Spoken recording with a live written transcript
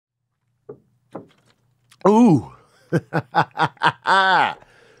Ooh.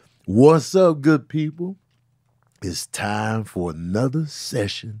 What's up, good people? It's time for another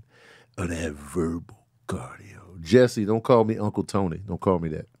session of that verbal cardio. Jesse, don't call me Uncle Tony. Don't call me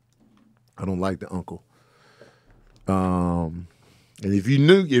that. I don't like the uncle. And if you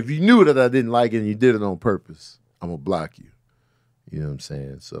knew that I didn't like it and you did it on purpose, I'm gonna block you. You know what I'm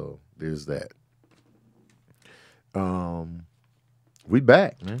saying? So there's that. We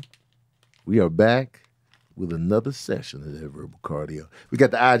back, man. We are back with another session of that verbal cardio. We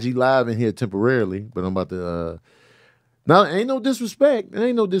got the IG live in here temporarily, but I'm about to now ain't no disrespect. It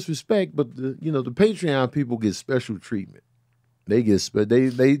ain't no disrespect, but the Patreon people get special treatment. They get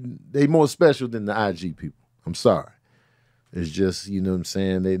they more special than the IG people. I'm sorry. It's just, you know what I'm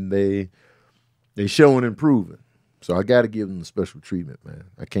saying, they showing and proving. So I gotta give them special treatment, man.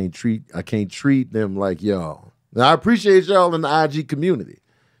 I can't treat them like y'all. Now I appreciate y'all in the IG community.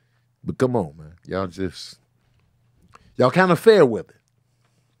 But come on, man. Y'all kind of fair with it.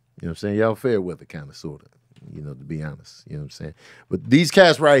 You know what I'm saying? Y'all fair with it, kind of, sort of, to be honest. You know what I'm saying? But these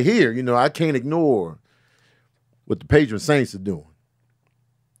cats right here, I can't ignore what the patron saints are doing.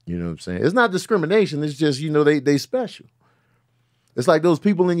 You know what I'm saying? It's not discrimination. It's just, they special. It's like those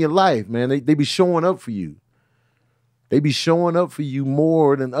people in your life, man. They be showing up for you. They be showing up for you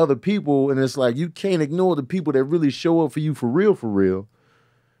more than other people. And it's like you can't ignore the people that really show up for you for real, for real.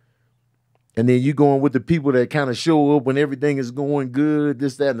 And then you going with the people that kind of show up when everything is going good,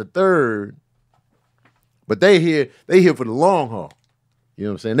 this, that, and the third. But they here for the long haul. You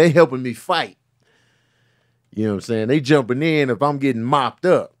know what I'm saying? They helping me fight. You know what I'm saying? They jumping in if I'm getting mopped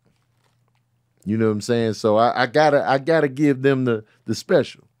up. You know what I'm saying? So I gotta give them the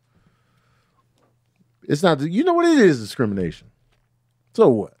special. It's not, you know what it is, discrimination. So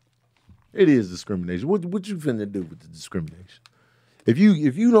what? It is discrimination. What you finna do with the discrimination? If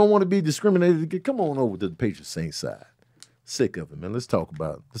you don't want to be discriminated, come on over to the patron saint side. Sick of it, man. Let's talk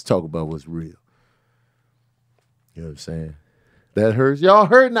about what's real. You know what I'm saying? That hurts. Y'all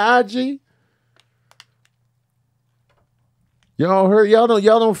hurting the IG? Y'all hurt? Y'all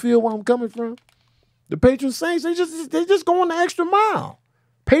don't feel where I'm coming from? The patron saints, they just going the extra mile.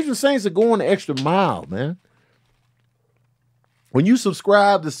 Patron saints are going the extra mile, man. When you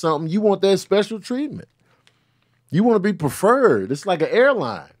subscribe to something, you want that special treatment. You want to be preferred. It's like an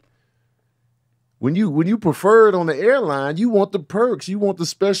airline. When you preferred on the airline, you want the perks, you want the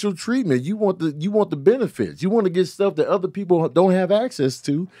special treatment, you want the benefits, you want to get stuff that other people don't have access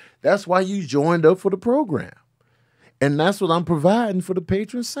to. That's why you joined up for the program. And that's what I'm providing for the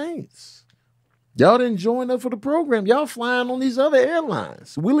patron saints. Y'all didn't join up for the program. Y'all flying on these other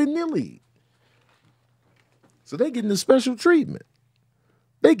airlines, willy-nilly. So they getting the special treatment.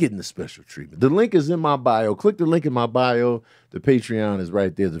 They getting the special treatment. The link is in my bio. Click the link in my bio. The Patreon is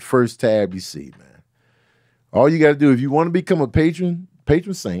right there. The first tab you see, man. All you got to do, if you want to become a patron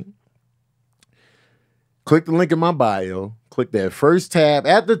saint, click the link in my bio. Click that first tab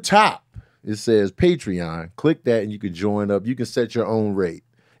at the top. It says Patreon. Click that and you can join up. You can set your own rate.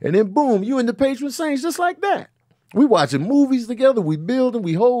 And then boom, you and the patron saints just like that. We watching movies together. We building.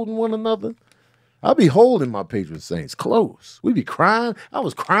 We holding one another. I'll be holding my patron saints close. We be crying. I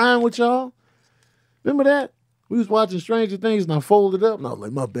was crying with y'all. Remember that? We was watching Stranger Things and I folded up and I was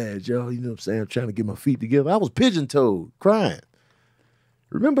like, my bad, y'all. You know what I'm saying? I'm trying to get my feet together. I was pigeon-toed, crying.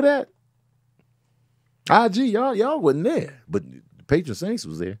 Remember that? IG, y'all wasn't there. But the patron saints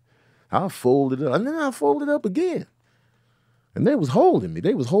was there. I folded up. And then I folded up again. And they was holding me.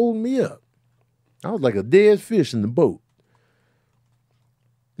 They was holding me up. I was like a dead fish in the boat.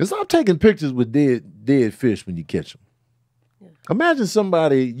 And stop taking pictures with dead fish when you catch them. Yeah. Imagine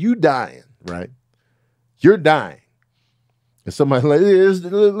somebody, you dying, right? You're dying. And somebody like,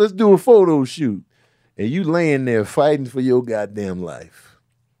 let's do a photo shoot. And you laying there fighting for your goddamn life.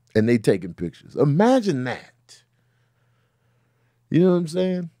 And they taking pictures. Imagine that. You know what I'm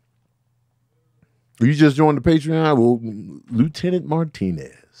saying? You just joined the Patreon? Well, Lieutenant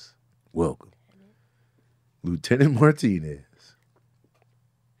Martinez. Welcome. Lieutenant Martinez.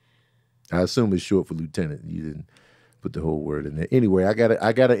 I assume it's short for lieutenant. You didn't put the whole word in there. Anyway, I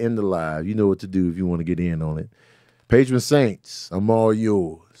gotta end the live. You know what to do if you want to get in on it. Patron saints, I'm all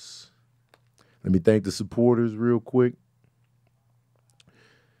yours. Let me thank the supporters real quick.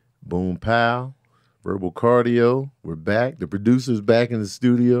 Boom Pow, Verbal Cardio. We're back. The producer's back in the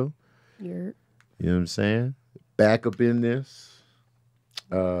studio. Yeah. You know what I'm saying? Back up in this.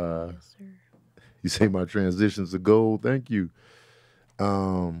 Yes, sir. You say my transitions are gold. Thank you.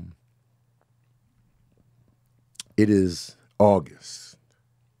 It is August.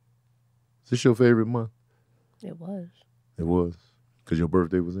 Is this your favorite month? It was. It was? Because your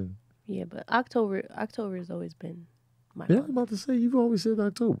birthday was in? Yeah, but October has always been my Yeah, I month. was about to say, you've always said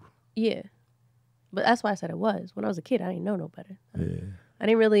October. Yeah. But that's why I said it was. When I was a kid, I didn't know no better. Yeah. I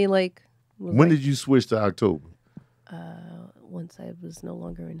didn't really like... When did you switch to October? Once I was no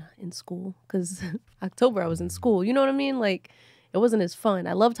longer in school. Because October I was in school. You know what I mean? Like, it wasn't as fun.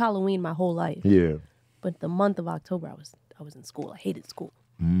 I loved Halloween my whole life. Yeah. But the month of October, I was in school. I hated school.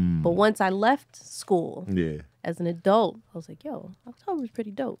 Mm. But once I left school, Yeah. as an adult, I was like, yo, October's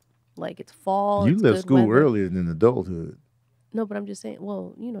pretty dope. Like, it's fall. You it's left good school weather. earlier than adulthood. No, but I'm just saying,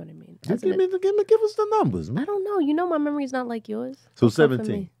 well, you know what I mean. Just give us the numbers, I man. don't know. You know my memory's not like yours. So Don't come for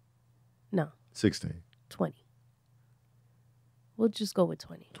 17. me. No, 16. 20. We'll just go with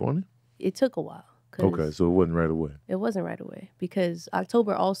 20. 20? It took a while. 'Cause Okay, so it wasn't right away. it wasn't right away because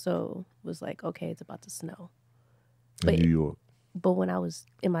October also was like, okay, it's about to snow. In New York. But when I was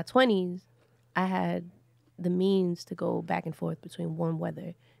in my 20s, I had the means to go back and forth between warm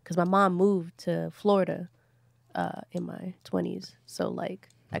weather because my mom moved to Florida in my 20s. So, like,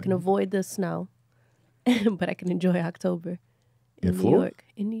 I can avoid the snow, but I can enjoy October In in New Florida? York.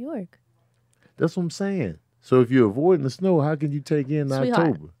 In New York. That's what I'm saying. So if you're avoiding the snow, how can you take in Sweetheart,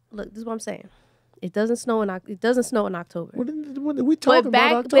 October? look, this is what I'm saying. It doesn't snow in October. When we talking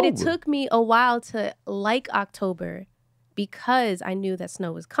about October? But it took me a while to like October because I knew that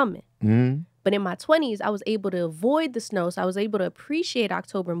snow was coming. Mhm. But in my 20s, I was able to avoid the snow, so I was able to appreciate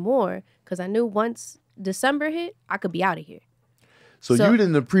October more because I knew once December hit, I could be out of here. So you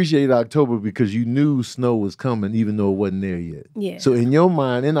didn't appreciate October because you knew snow was coming even though it wasn't there yet. Yeah. So in your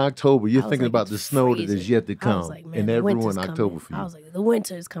mind, in October, you're I was thinking like, about it's the snow that is freezing. yet to I come. was like, man, and the that winter's ruined coming. October for you. I was like, the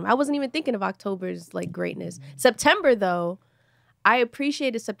winter is coming. I wasn't even thinking of October's like greatness. September though, I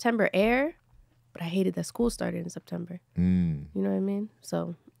appreciated September air, but I hated that school started in September. Mm. You know what I mean?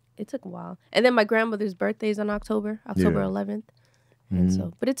 So it took a while. And then my grandmother's birthday is on October 11th. And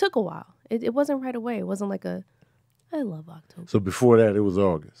so, but it took a while. It wasn't right away. It wasn't like I love October. So before that, it was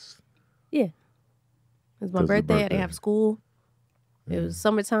August. Yeah. It was my 'Cause the birthday. I birthday. didn't have school. It was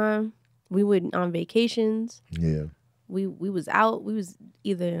summertime. We went on vacations. Yeah. We was out. We was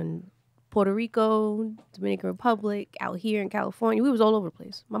either in Puerto Rico, Dominican Republic, out here in California. We was all over the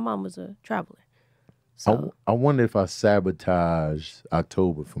place. My mom was a traveler. So I wonder if I sabotaged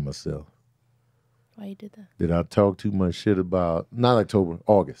October for myself. why you did that? Did I talk too much shit about, not October,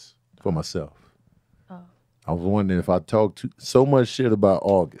 August for myself? Oh. I was wondering if I talked so much shit about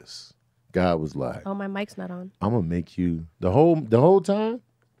August, God was like, Oh, my mic's not on. I'm gonna make you the whole time.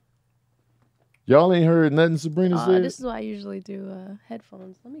 Y'all ain't heard nothing Sabrina said. This is why I usually do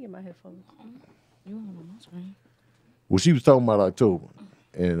headphones. Let me get my headphones. You on my screen? Well, she was talking about October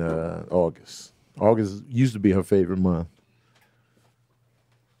and August. August used to be her favorite month.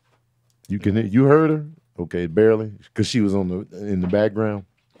 You heard her? Okay, barely, because she was in the background.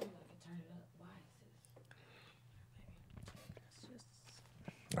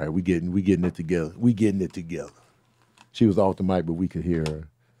 All right, we getting it together. We getting it together. She was off the mic, but we could hear her.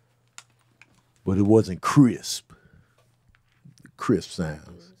 But it wasn't crisp. Crisp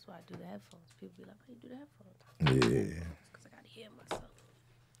sounds. That's why I do the headphones. People be like, why you do the headphones? Yeah. Because I got to hear myself.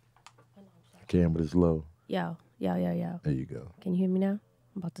 Camera is low. Yo. There you go. Can you hear me now?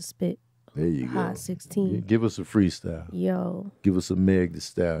 I'm about to spit. There you go. Hot 16. Yeah, give us a freestyle. Yo. Give us a Meg Thee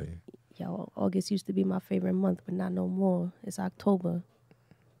Stallion. August used to be my favorite month, but not no more. It's October.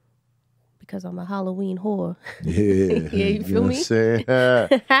 Because I'm a Halloween whore. Yeah. Yeah, you feel know me? What I'm saying?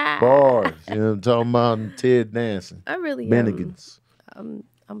 Bars. You know what I'm talking about? And Ted dancing. I really am. Bennigan's. I'm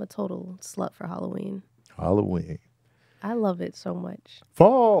a total slut for Halloween. Halloween. I love it so much.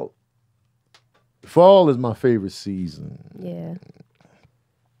 Fall. Fall is my favorite season. Yeah.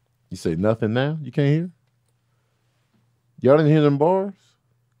 You say nothing now? You can't hear? Y'all didn't hear them bars?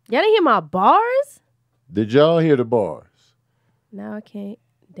 Y'all didn't hear my bars? Did y'all hear the bars? No, I can't.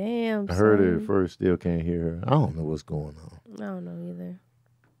 Damn. I heard her son. at first, still can't hear her. I don't know what's going on. I don't know either.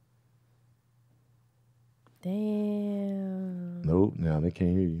 Damn. Nope, now they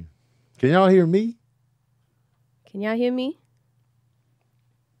can't hear you. Can y'all hear me? Can y'all hear me?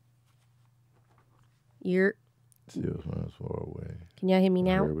 You're. Still sounds far away. Can y'all hear me I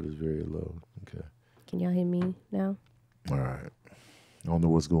now? heard, but it's very low. Okay. Can y'all hear me now? All right. I don't know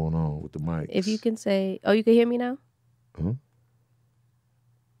what's going on with the mics. If you can say, oh, you can hear me now? Huh?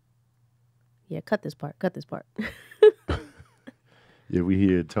 Yeah, cut this part. Cut this part. Yeah, we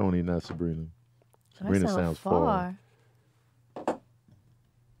hear Tony, not Sabrina. Sabrina That sounds far.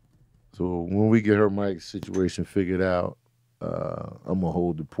 So when we get her mic situation figured out, I'm gonna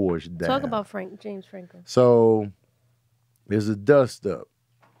hold the porch down. Talk about James Franco. So there's a dust up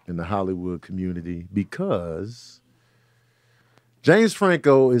in the Hollywood community because James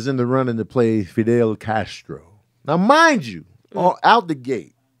Franco is in the running to play Fidel Castro. Now, mind you, out the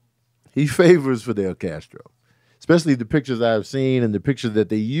gate, he favors Fidel Castro, especially the pictures I've seen and the pictures that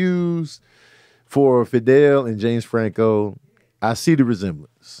they use for Fidel and James Franco. I see the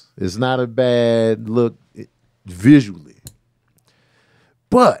resemblance. It's not a bad look visually.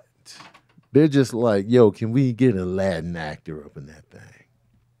 But they're just like, yo, can we get a Latin actor up in that thing?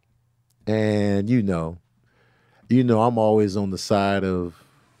 And you know, I'm always on the side of,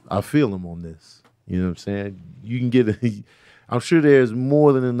 I feel him on this. You know what I'm saying? You can get I'm sure there's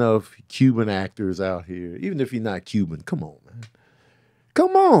more than enough Cuban actors out here, even if you're not Cuban. Come on, man.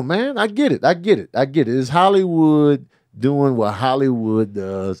 Come on, man. I get it. It's Hollywood doing what Hollywood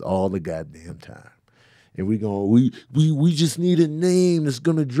does all the goddamn time. And we just need a name that's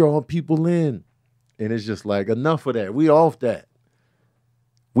gonna draw people in. And it's just like, enough of that. We off that.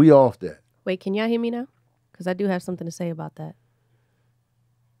 Wait, can y'all hear me now? Because I do have something to say about that.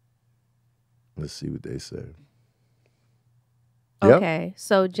 Let's see what they say. Okay,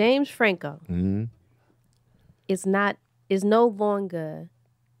 so James Franco is no longer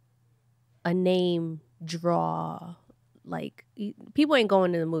a name draw. Like, people ain't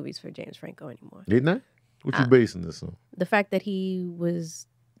going to the movies for James Franco anymore. Didn't I? What you basing this on? The fact that he was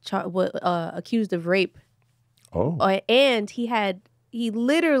accused of rape. Oh. And he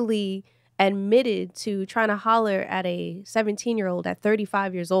literally admitted to trying to holler at a 17-year-old at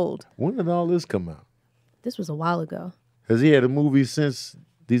 35 years old. When did all this come out? This was a while ago. Has he had a movie since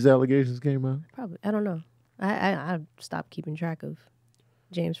these allegations came out? Probably. I don't know. I stopped keeping track of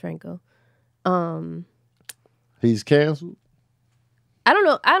James Franco. He's canceled? I don't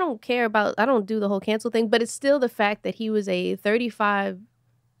know. I don't do the whole cancel thing, but it's still the fact that he was a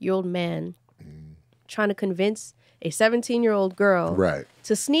 35-year-old man trying to convince a 17-year-old girl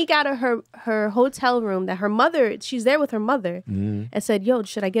to sneak out of her hotel room that her mother, she's there with her mother, and said, yo,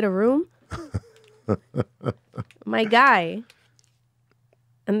 should I get a room? My guy.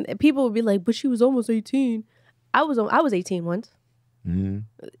 And people would be like, but she was almost 18. I was 18 once. Men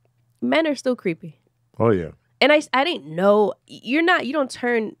are still creepy. Oh, yeah. And I didn't know, you don't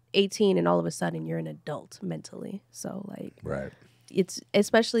turn 18 and all of a sudden you're an adult mentally. So like, it's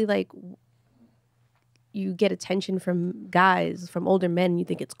especially like you get attention from guys, from older men, and you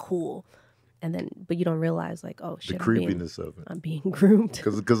think it's cool. And then, but you don't realize like, oh shit, the creepiness of it. I'm being groomed.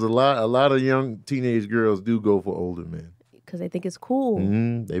 Because a lot of young teenage girls do go for older men. Because they think it's cool.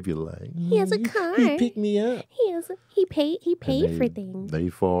 They be like, he has a car. He picked me up. He paid for things. They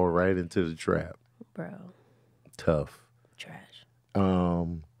fall right into the trap. Bro. Tough. Trash.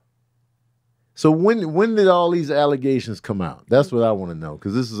 So when did all these allegations come out? That's what I want to know,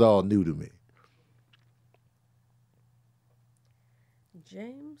 because this is all new to me.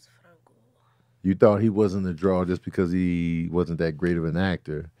 James Franco. You thought he wasn't a draw just because he wasn't that great of an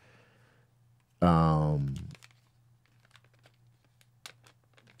actor. Now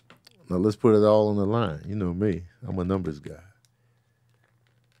let's put it all on the line. You know me. I'm a numbers guy.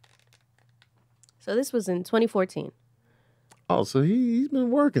 So this was in 2014. Oh, so he's been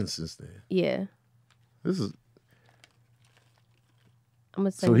working since then. Yeah. This is. I'm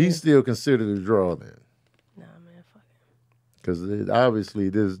gonna say. So he's still considered a draw then. Nah, man, fuck it. Because obviously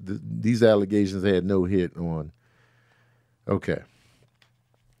these allegations had no hit on. Okay.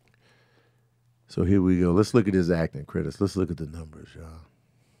 So here we go. Let's look at his acting credits. Let's look at the numbers, y'all.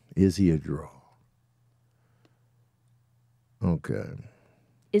 Is he a draw? Okay.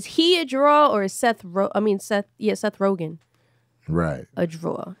 Is he a draw or is Seth Rogen Right. a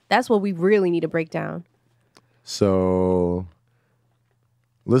draw? That's what we really need to break down. So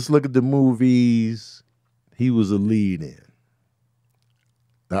let's look at the movies he was a lead in.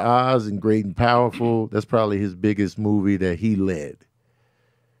 The Oz and Great and Powerful, that's probably his biggest movie that he led.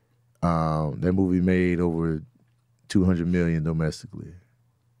 That movie made over $200 million domestically.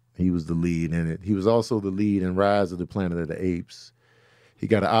 He was the lead in it. He was also the lead in Rise of the Planet of the Apes. He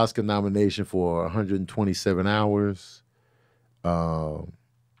got an Oscar nomination for 127 Hours. He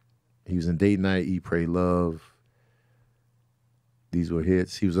was in Date Night, Eat, Pray, Love. These were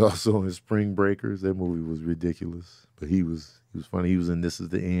hits. He was also in Spring Breakers. That movie was ridiculous, but he was funny. He was in This Is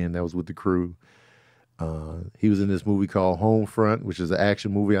the End. That was with the crew. He was in this movie called Homefront, which is an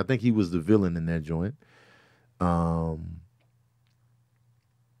action movie. I think he was the villain in that joint.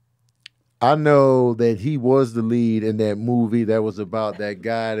 I know that he was the lead in that movie that was about that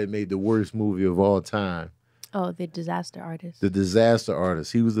guy that made the worst movie of all time. Oh, The Disaster Artist. The Disaster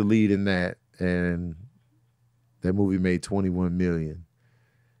Artist. He was the lead in that, and that movie made $21 million.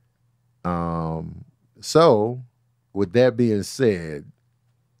 So, with that being said,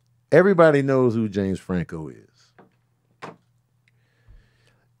 everybody knows who James Franco is.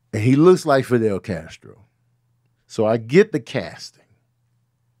 And he looks like Fidel Castro. So I get the casting.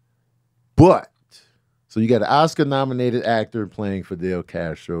 But, so you got an Oscar-nominated actor playing Fidel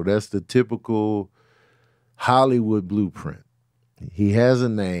Castro. That's the typical Hollywood blueprint. He has a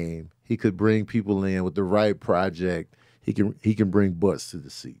name. He could bring people in with the right project. He can bring butts to the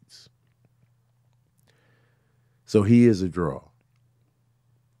seats. So he is a draw.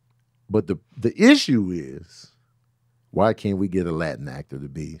 But the issue is, why can't we get a Latin actor to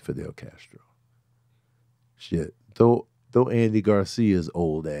be Fidel Castro? Shit. Throw Andy Garcia's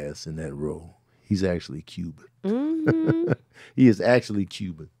old ass in that role. He's actually Cuban. Mm-hmm. He is actually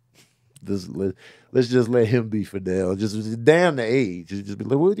Cuban. Let's just let him be Fidel. Just damn the age. Just be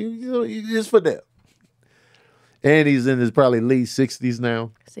like, well, it's Fidel. And he's in his probably late 60s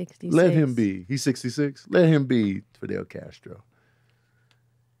now. 66. Let him be. He's 66. Let him be Fidel Castro.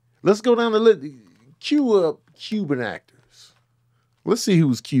 Let's go down the cue up Cuban actors. Let's see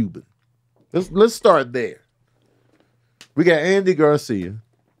who's Cuban. Let's start there. We got Andy Garcia.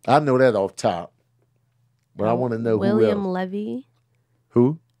 I know that off top. But I want to know William who else. Levy.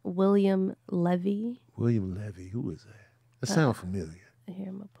 Who? William Levy. William Levy. Who is that? That sounds familiar. Here,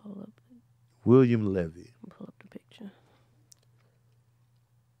 I'm going to pull up. William Levy. I'm pull up the picture.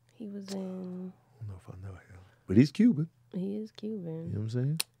 He was in... I don't know if I know him. But he's Cuban. He is Cuban. You know what I'm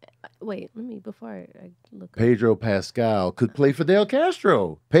saying? Wait, before I look Pedro Pascal could play Fidel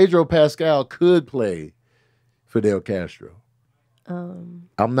Castro. Pedro Pascal could play Fidel Castro. I'm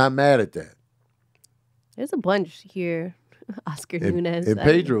not mad at that. There's a bunch here. Oscar Nunez. And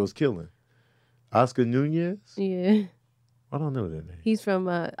Pedro's killing. Oscar Nunez? Yeah. I don't know that name. He's from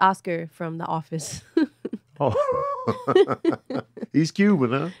Oscar from The Office. Oh. He's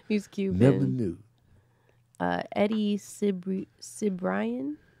Cuban, huh? He's Cuban. Never knew. Eddie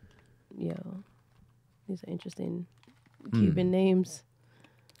Cibrian. Yo. These are interesting Cuban names.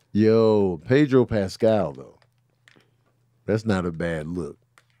 Yo, Pedro Pascal, though. That's not a bad look.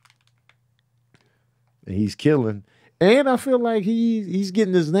 And he's killing. And I feel like he's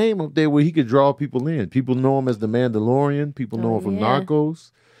getting his name up there where he could draw people in. People know him as the Mandalorian. People know him from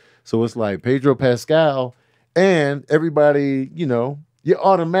Narcos. So it's like Pedro Pascal and everybody, you're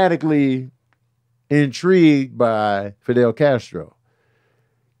automatically intrigued by Fidel Castro.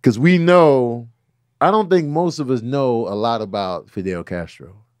 Because we know, I don't think most of us know a lot about Fidel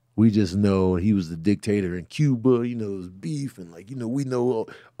Castro. We just know he was the dictator in Cuba, it was beef, and we know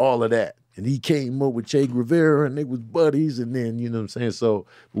all of that. And he came up with Che Guevara, and they was buddies, and then, you know what I'm saying? So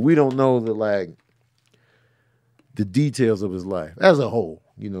we don't know the details of his life as a whole.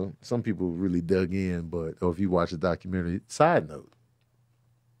 Some people really dug in, or if you watch the documentary, side note,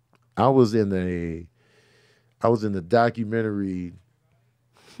 I was in the documentary.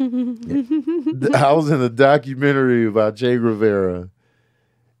 I was in a documentary about Che Guevara,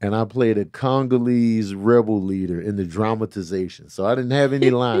 and I played a Congolese rebel leader in the dramatization. So I didn't have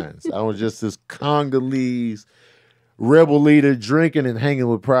any lines. I was just this Congolese rebel leader drinking and hanging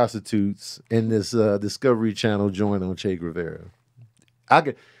with prostitutes in this Discovery Channel joint on Che Guevara.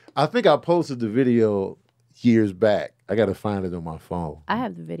 I think I posted the video years back. I got to find it on my phone. I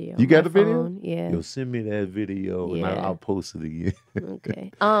have the video. You got the video? Yeah. Yo, send me that video and I'll post it again.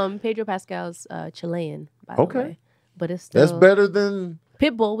 Okay. Pedro Pascal's Chilean, by the way. But it's still... That's better than...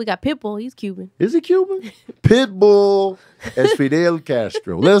 Pitbull. We got Pitbull. He's Cuban. Is he Cuban? Pitbull as Fidel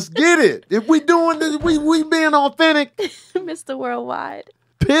Castro. Let's get it. If we doing this, we being authentic. Mr. Worldwide.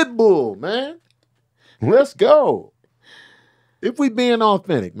 Pitbull, man. Let's go. If we being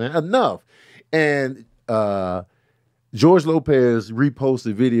authentic, man. Enough. And George Lopez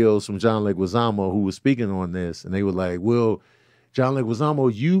reposted videos from John Leguizamo who was speaking on this. And they were like, well, John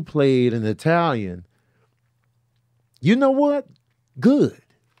Leguizamo, you played an Italian. You know what? Good.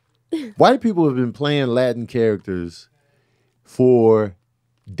 White people have been playing Latin characters for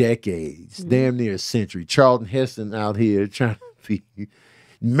decades, damn near a century. Charlton Heston out here trying to be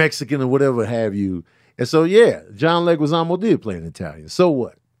Mexican or whatever have you. And so, yeah, John Leguizamo did play an Italian. So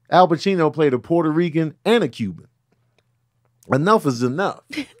what? Al Pacino played a Puerto Rican and a Cuban. Enough is enough.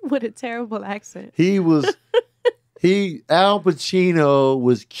 With a terrible accent. Al Pacino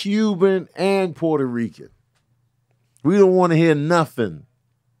was Cuban and Puerto Rican. We don't want to hear nothing.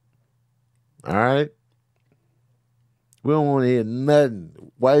 All right? We don't want to hear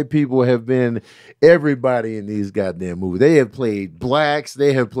nothing. White people have been everybody in these goddamn movies. They have played blacks.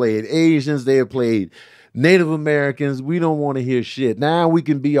 They have played Asians. They have played Native Americans. We don't want to hear shit. Now we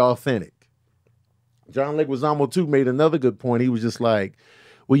can be authentic. John Leguizamo, too, made another good point. He was just like,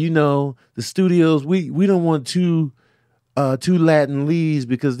 well, the studios, we don't want two Latin leads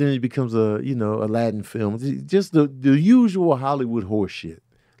because then it becomes a Latin film. Just the usual Hollywood horse shit.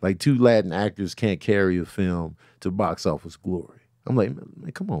 Like 2 Latin actors can't carry a film to box office glory. I'm like,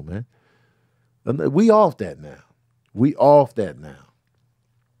 man, come on, man. We off that now. We off that now.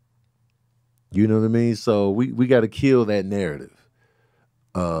 You know what I mean? So we got to kill that narrative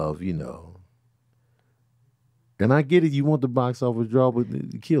of, you know. And I get it. You want the box office draw, but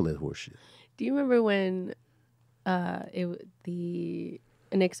kill that horse shit. Do you remember when an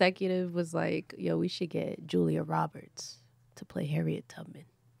executive was like, yo, we should get Julia Roberts to play Harriet Tubman?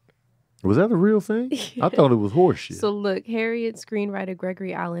 Was that a real thing? I thought it was horse shit. So look, Harriet screenwriter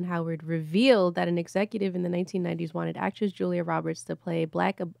Gregory Allen Howard revealed that an executive in the 1990s wanted actress Julia Roberts to play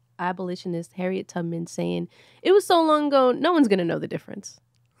Black abolitionist Harriet Tubman, saying, it was so long ago, no one's going to know the difference.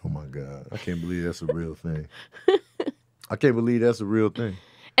 Oh my God. I can't believe that's a real thing. I can't believe that's a real thing.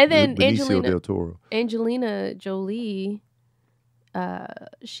 And then Benicio del Toro. Angelina Jolie,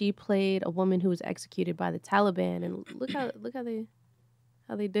 she played a woman who was executed by the Taliban, and look how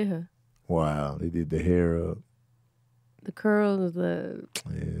they did her. Wow, they did the hair up, the curls,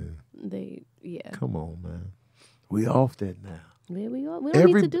 Come on, man, we off that now. Yeah, we don't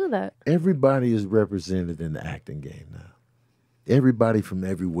need to do that. Everybody is represented in the acting game now. Everybody from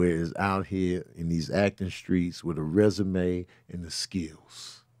everywhere is out here in these acting streets with a resume and the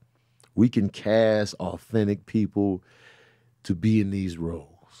skills. We can cast authentic people to be in these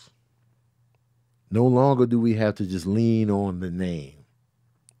roles. No longer do we have to just lean on the name.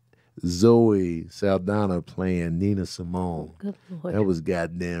 Zoe Saldana playing Nina Simone. Good Lord. That was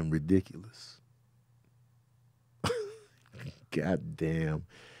goddamn ridiculous. Goddamn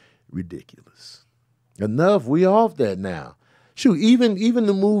ridiculous. Enough. We off that now. Shoot, even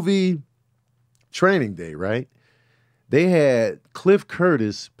the movie Training Day, right? They had Cliff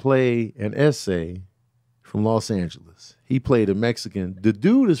Curtis play an essay from Los Angeles. He played a Mexican. The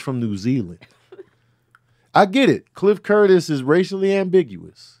dude is from New Zealand. I get it. Cliff Curtis is racially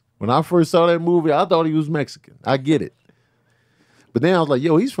ambiguous. When I first saw that movie, I thought he was Mexican. I get it. But then I was like,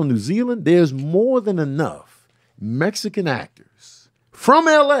 yo, he's from New Zealand. There's more than enough Mexican actors from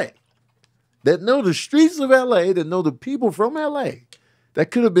L.A. that know the streets of L.A., that know the people from L.A., that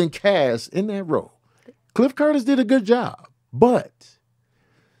could have been cast in that role. Cliff Curtis did a good job. But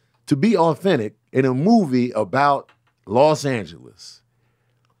to be authentic in a movie about Los Angeles,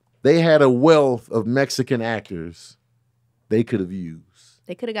 they had a wealth of Mexican actors they could have used.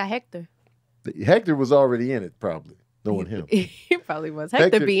 They could have got Hector. Hector was already in it, probably, knowing him. He probably was.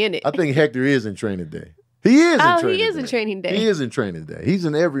 Hector be in it. I think Hector is in Training Day. He is in Training Day. He is in Training Day. He is in Training Day. He's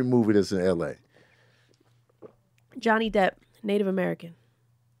in every movie that's in L.A. Johnny Depp, Native American.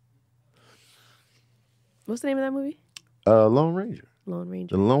 What's the name of that movie? Lone Ranger. Lone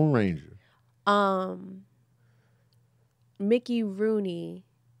Ranger. The Lone Ranger. Mickey Rooney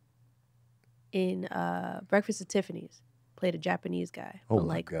in Breakfast at Tiffany's played a Japanese guy. Oh, but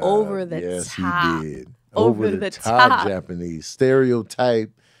my like God. over the yes, top. He did. Over the top. Japanese.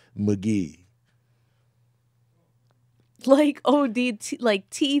 Stereotype McGee. Like OD, like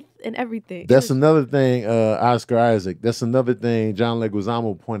teeth and everything. That's another thing, Oscar Isaac. That's another thing John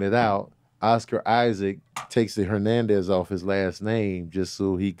Leguizamo pointed out. Oscar Isaac takes the Hernandez off his last name just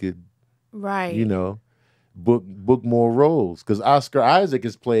so he could, right, you know, book more roles. Because Oscar Isaac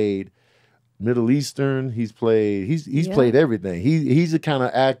has played Middle Eastern. He's played everything. He's the kind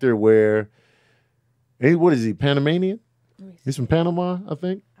of actor where, what is he, Panamanian? He's from Panama, I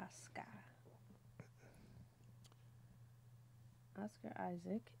think. Oscar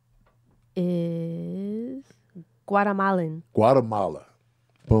Isaac is Guatemalan. Guatemala.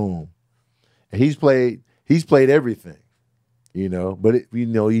 Boom. And he's played everything, you know. But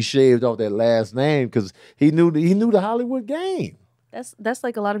he shaved off that last name because he knew the Hollywood game. That's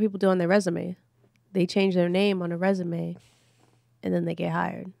like a lot of people do on their resume. They change their name on a resume, and then they get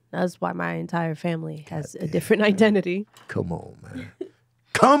hired. That's why my entire family has a different identity. Come on, man.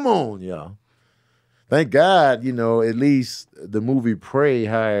 Come on, y'all. Thank God, at least the movie Prey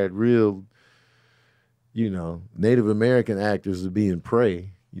hired real, Native American actors to be in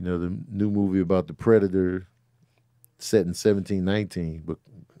Prey. The new movie about the Predator set in 1719. But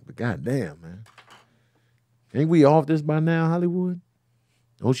goddamn, man. Ain't we off this by now, Hollywood?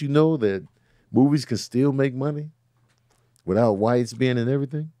 Don't you know that movies can still make money without whites being in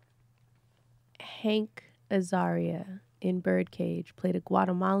everything? Hank Azaria in Birdcage played a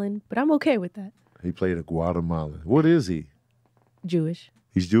Guatemalan, but I'm okay with that. He played a Guatemalan. What is he? Jewish.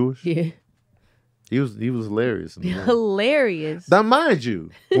 He's Jewish? Yeah. He was hilarious. Hilarious. Now, mind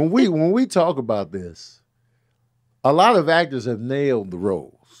you, when we talk about this, a lot of actors have nailed the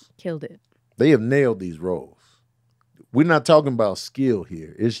roles. Killed it. They have nailed these roles. We're not talking about skill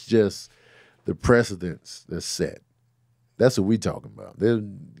here. It's just the precedents that's set. That's what we talking about. They're,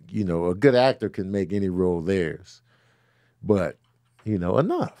 you know, a good actor can make any role theirs, but you know,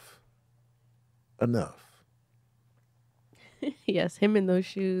 enough. Yes, him in those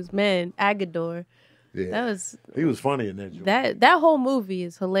shoes, man. Agador. Yeah, he was funny in that joke. That whole movie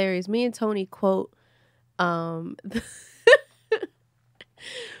is hilarious. Me and Tony quote,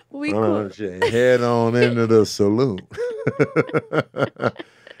 we quote, head on into the saloon.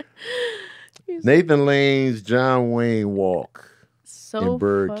 Nathan Lane's John Wayne walk so in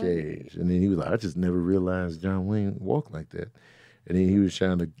Birdcage, and then he was like, "I just never realized John Wayne walked like that." And then he was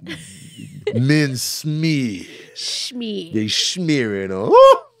trying to men smear. They smear it on.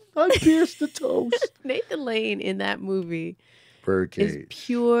 Oh, I pierced the toast. Nathan Lane in that movie Birdcage is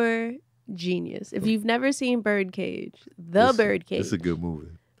pure genius. If you've never seen Birdcage, Birdcage. It's a good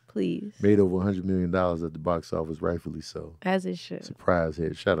movie. Please. Made over $100 million at the box office, rightfully so. As it should. Surprise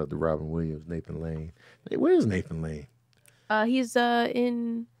hit. Shout out to Robin Williams, Nathan Lane. Hey, where's Nathan Lane? He's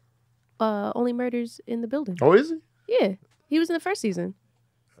in Only Murders in the Building. Oh, is he? Yeah. He was in the first season.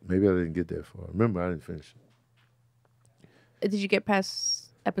 Maybe I didn't get that far. Remember, I didn't finish it. Did you get past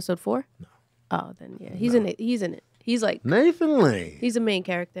episode 4? No. Oh, then yeah. He's in it. He's in it. He's like Nathan Lane. He's a main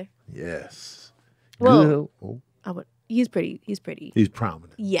character. Yes. Well, good. Oh. He's pretty. He's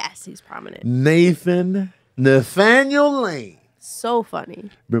prominent. Yes, he's prominent. Nathaniel Lane. So funny.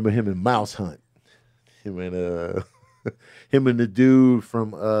 Remember him in Mouse Hunt. Him and the dude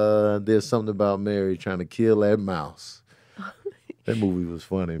from There's Something About Mary trying to kill that mouse. That movie was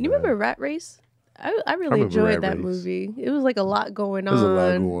funny. You remember Rat Race? I really enjoyed that movie. It was like a lot going on. There's a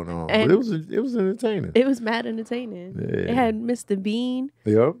lot going on. But it was entertaining. It was mad entertaining. Yeah. It had Mr. Bean.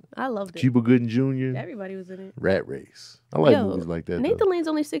 Yep. I loved it. Cuba Gooding Jr. Everybody was in it. Rat Race. I like movies like that. Nathan Lane's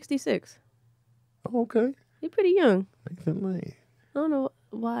only 66. Oh, okay. He's pretty young. Nathan Lane. I don't know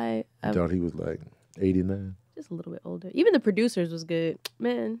why. I thought he was like 89. Just a little bit older. Even the producers was good.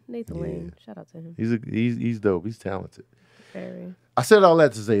 Man, Nathan Lane. Shout out to him. He's dope. He's talented. Very. I said all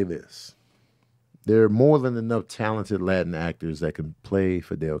that to say this. There are more than enough talented Latin actors that can play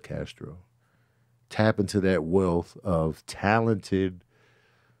Fidel Castro. Tap into that wealth of talented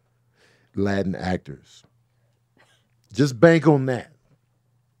Latin actors. Just bank on that.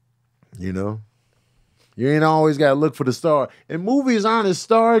 You know? You ain't always got to look for the star. And movies aren't as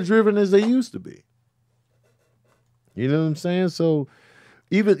star-driven as they used to be. You know what I'm saying? So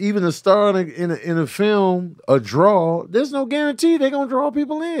even a star in a film, a draw, there's no guarantee they're going to draw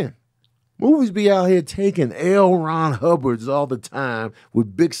people in. Movies be out here taking L. Ron Hubbards all the time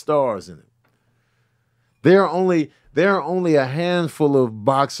with big stars in it. There are only a handful of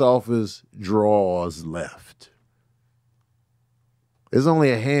box office draws left. There's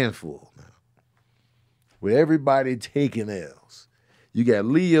only a handful now. With everybody taking L's. You got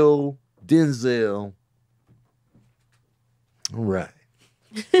Leo, Denzel. All right.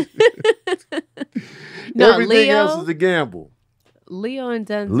 No, everything else is a gamble. Leo and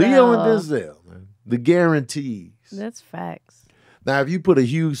Denzel, man. The guarantees. That's facts. Now, if you put a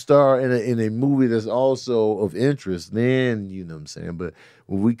huge star in a movie that's also of interest, then you know what I'm saying. But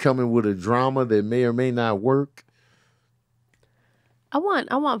when we come in with a drama that may or may not work, I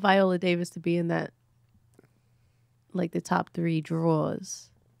want Viola Davis to be in that, like the top 3 draws.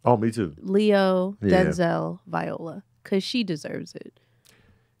 Oh, me too. Leo, Denzel, Viola, because she deserves it.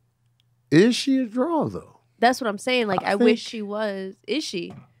 Is she a draw though? That's what I'm saying. Like, I wish she was. Is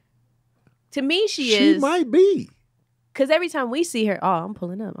she? To me, she She is. might be. Because every time we see her, I'm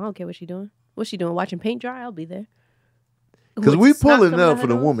pulling up. I don't care what she's doing. What's she doing? Watching paint dry? I'll be there. Because we pulling up for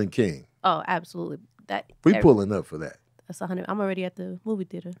the Woman King. Oh, absolutely. We pulling up for that. That's 100. I'm already at the movie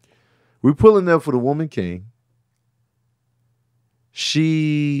theater. We pulling up for the Woman King.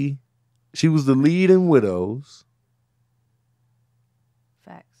 She was the lead in Widows.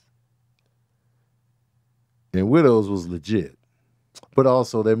 Facts. And Widows was legit. But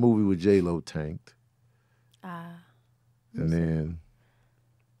also that movie with J-Lo tanked. And then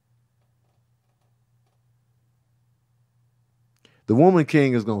The Woman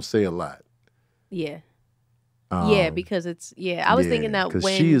King is gonna say a lot. Yeah. Because it's I was thinking that because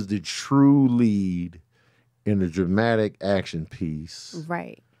when she is the true lead in a dramatic action piece.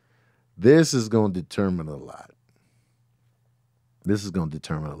 Right. This is gonna determine a lot. This is gonna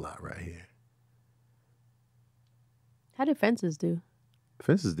determine a lot right here. How did Fences do?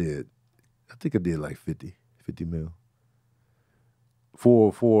 Fences did, I think it did like 50 mil.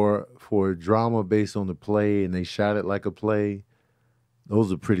 For a drama based on the play, and they shot it like a play,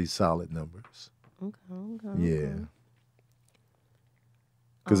 those are pretty solid numbers. Okay. Yeah.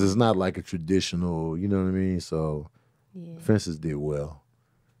 Because it's not like a traditional, you know what I mean? So Fences did well.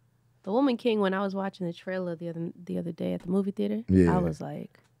 The Woman King, when I was watching the trailer the other day at the movie theater, Yeah. I was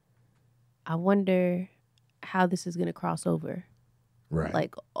like, I wonder how this is gonna cross over. Right.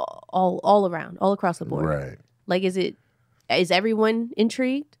 Like all around, all across the board. Right. Like is everyone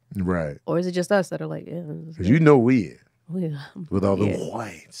intrigued? Right. Or is it just us that are like, yeah, Because you know we with with all the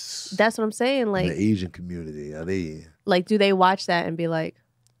whites. That's what I'm saying. Like the Asian community, are they in? Like, do they watch that and be like,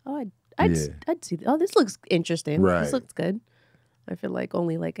 oh, I'd see that. Oh, this looks interesting. Right. This looks good. I feel like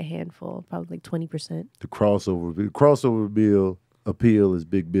only like a handful, probably like 20%. The crossover appeal is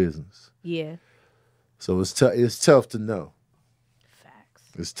big business. Yeah. So it's tough to know. Facts.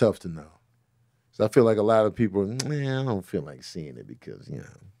 It's tough to know. So I feel like a lot of people, I don't feel like seeing it because,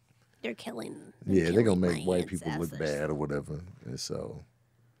 they're killing. They're going to make white people look bad or whatever. And so,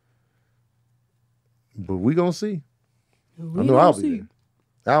 but we going to see. I know I'll be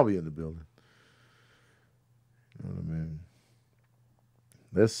there. I'll be in the building. You know what I mean?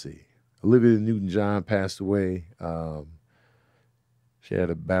 Let's see. Olivia Newton-John passed away. She had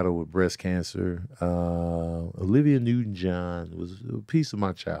a battle with breast cancer. Olivia Newton-John was a piece of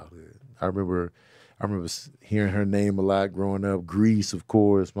my childhood. I remember hearing her name a lot growing up. Grease, of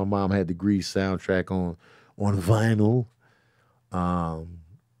course. My mom had the Grease soundtrack on vinyl.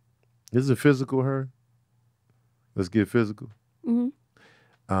 Is it physical, her? Let's get physical. Mm-hmm.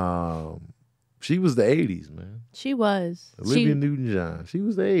 She was the 80s, man. She was. Olivia Newton-John. She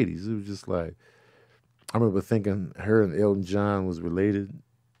was the 80s. It was just like, I remember thinking her and Elton John was related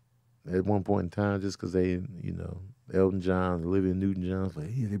at one point in time just because they, Elton John and Olivia Newton-John. Was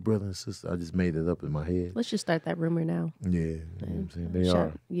like, yeah, they brother and sister. I just made it up in my head. Let's just start that rumor now. Yeah. You know what I'm saying? They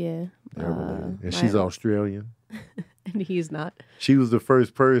are. Yeah. They're related. And she's Australian. And he's not. She was the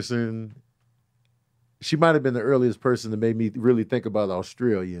first person. She might have been the earliest person that made me really think about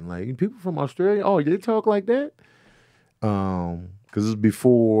Australia. And like, people from Australia, oh, they talk like that? Because it was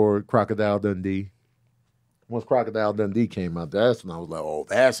before Crocodile Dundee. Once Crocodile Dundee came out, that's when I was like, oh,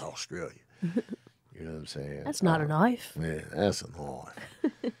 that's Australia. You know what I'm saying? That's not a knife. Man, that's a knife.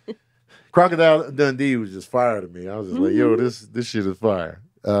 Crocodile Dundee was just fire to me. I was just like, yo, this shit is fire.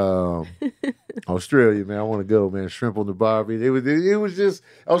 Australia, man, I want to go, man. Shrimp on the barbie. It was just,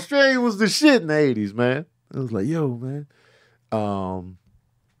 Australia was the shit in the 80s, man. It was like, yo, man.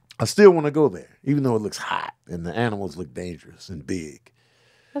 I still want to go there, even though it looks hot and the animals look dangerous and big.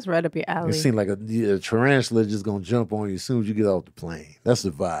 That's right up your alley. It seemed like a tarantula just gonna jump on you as soon as you get off the plane. That's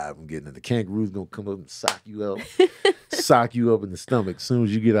the vibe I'm getting. The kangaroo's gonna come up and sock you up, sock you up in the stomach as soon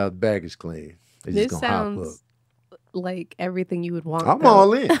as you get out of the baggage claim. They just gonna hop up. Like everything you would want. I'm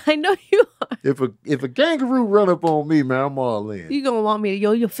all in. I know you are. If a kangaroo run up on me, man, I'm all in. You gonna want me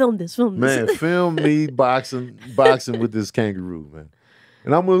to yo film this. Man, film me boxing with this kangaroo, man.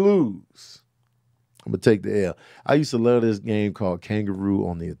 And I'm gonna lose. I'm gonna take the L. I used to love this game called Kangaroo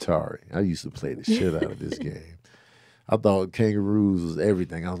on the Atari. I used to play the shit out of this game. I thought kangaroos was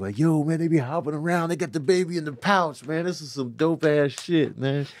everything. I was like, yo, man, they be hopping around. They got the baby in the pouch, man. This is some dope ass shit,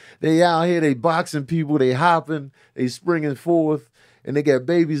 man. They out here, they boxing people, they hopping, they springing forth, and they got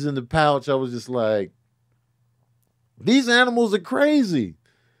babies in the pouch. I was just like, these animals are crazy.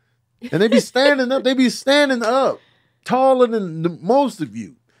 And they be standing up, taller than most of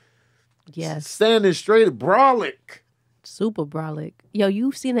you. Yes. Standing straight, brolic. Super brolic. Yo,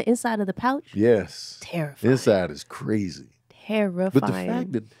 you've seen the inside of the pouch? Yes. Terrifying. Inside is crazy. Terrifying. But the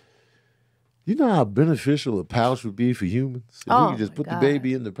fact that, you know how beneficial a pouch would be for humans? If you could just put the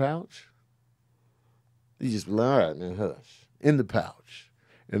baby in the pouch. You just be like, all right, man, hush. In the pouch.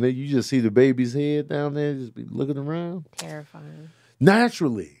 And then you just see the baby's head down there, just be looking around. Terrifying.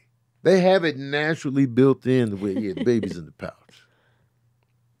 Naturally. They have it naturally built in the way the baby's in the pouch.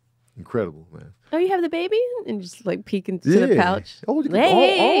 Incredible, man. Oh, you have the baby? And just like peek into the pouch. Oh,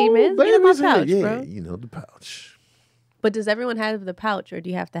 hey, man, get in my pouch, bro. You know, the pouch. But does everyone have the pouch, or do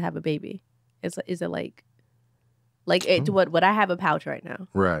you have to have a baby? Is it like would I have a pouch right now?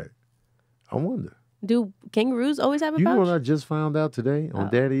 Right. I wonder. Do kangaroos always have a pouch? You know what I just found out today on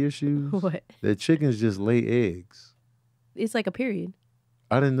Daddy Issues? What? That chickens just lay eggs. It's like a period.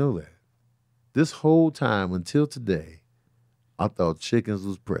 I didn't know that. This whole time until today, I thought chickens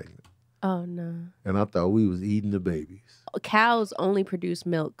was pregnant. Oh, no. And I thought we was eating the babies. Cows only produce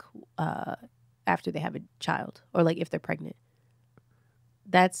milk after they have a child, or like if they're pregnant.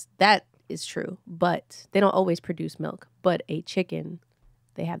 That is true, but they don't always produce milk. But a chicken,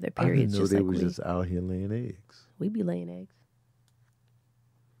 they have their periods. I didn't know they was just out here laying eggs. We be laying eggs,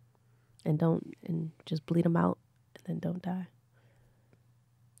 and just bleed them out, and then don't die.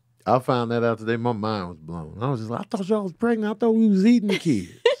 I found that out today. My mind was blown. I was just like, I thought y'all was pregnant. I thought we was eating the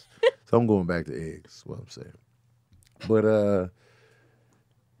kids. So I'm going back to eggs, is what I'm saying. But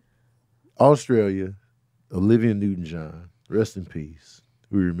Australia, Olivia Newton-John, rest in peace.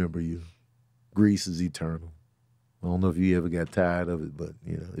 We remember you. Greece is eternal. I don't know if you ever got tired of it, but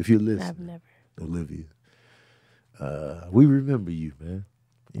you know, if you listen, I've never. Olivia, we remember you, man.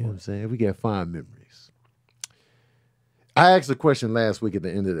 You know what I'm saying? We got fond memories. I asked a question last week at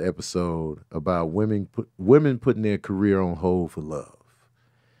the end of the episode about women putting their career on hold for love.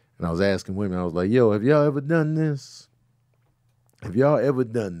 And I was asking women, I was like, yo, have y'all ever done this? Have y'all ever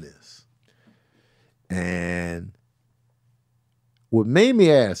done this? And what made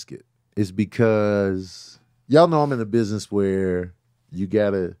me ask it is because y'all know I'm in a business where you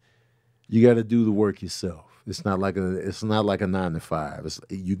gotta do the work yourself. It's not like a 9 to 5.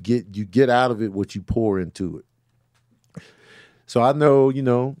 You get out of it what you pour into it. So I know,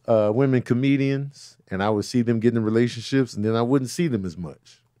 women comedians, and I would see them getting in relationships, and then I wouldn't see them as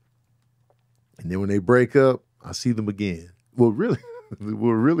much. And then when they break up, I see them again. What really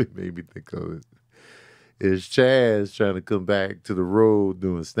made me think of it is Chaz trying to come back to the road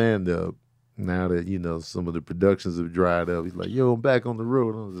doing stand-up now that, some of the productions have dried up. He's like, yo, I'm back on the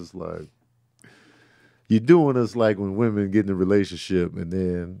road. I was just like, you're doing us like when women get in a relationship and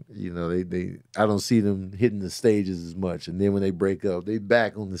then, I don't see them hitting the stages as much. And then when they break up, they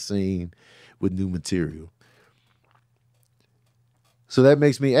back on the scene with new material. So that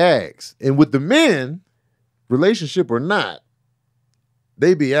makes me ask. And with the men, relationship or not,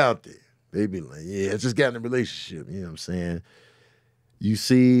 they be out there. They be like, yeah, I just got in a relationship. You know what I'm saying? You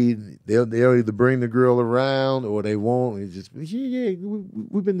see, they'll either bring the girl around or they won't. It's just,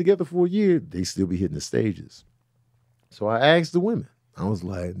 we've been together for a year. They still be hitting the stages. So I asked the women. I was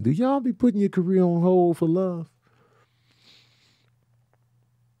like, do y'all be putting your career on hold for love?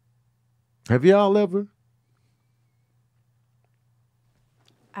 Have y'all ever?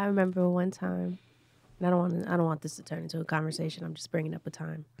 I remember one time, and I don't want this to turn into a conversation. I'm just bringing up a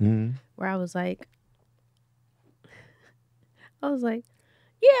time where I was like,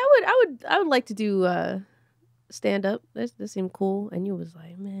 yeah, I would like to do stand up. That seemed cool. And you was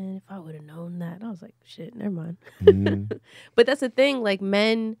like, man, if I would have known that. I was like, shit, never mind. But that's the thing. Like,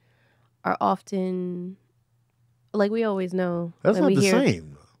 men are often, like, we always know. That's when not the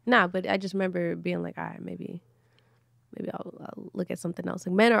same. Nah, but I just remember being like, all right, maybe I'll look at something else.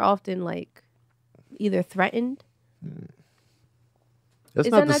 Like, men are often like either threatened. That's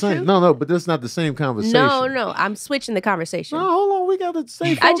Is not that the not same. true? No, but that's not the same conversation. No, I'm switching the conversation. No, hold on. We got to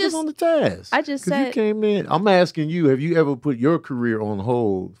stay focused on the task. I just 'Cause said, you came in. I'm asking you, have you ever put your career on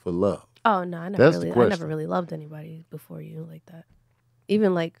hold for love? oh no, I never really loved anybody before you like that.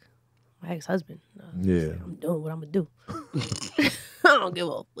 Even like my ex-husband. Yeah. Like, I'm doing what I'm gonna do. I don't give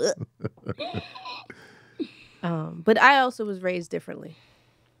a fuck. But I also was raised differently.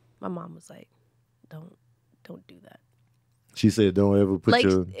 My mom was like, don't do that. She said, don't ever put like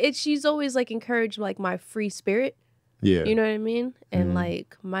your... she's always like encouraged like my free spirit. Yeah. You know what I mean? And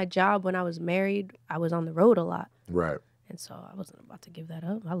like my job when I was married, I was on the road a lot. Right. And so I wasn't about to give that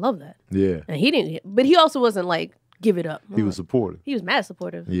up. I love that. Yeah. And he didn't, but he also wasn't like, give it up. He was supportive. He was mad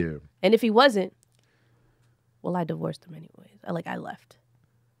supportive. Yeah. And if he wasn't, well, I divorced him anyways. I left.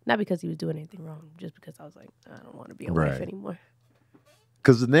 Not because he was doing anything wrong, just because I was like, I don't want to be a wife anymore.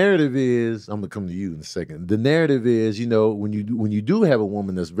 Because the narrative is, I'm gonna come to you in a second. The narrative is, when you do have a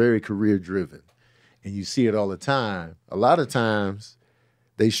woman that's very career driven, and you see it all the time, a lot of times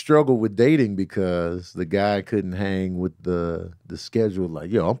they struggle with dating because the guy couldn't hang with the schedule.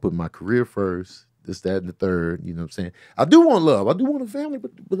 Like, yo, I'm putting my career first, this, that, and the third. You know what I'm saying? I do want love. I do want a family,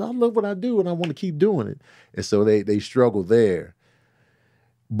 but I love what I do, and I want to keep doing it. And so they struggle there.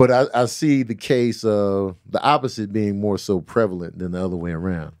 But I see the case of the opposite being more so prevalent than the other way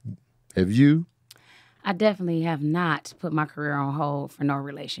around. Have you? I definitely have not put my career on hold for no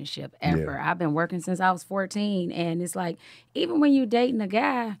relationship ever. Yeah. I've been working since I was 14, and it's like, even when you're dating a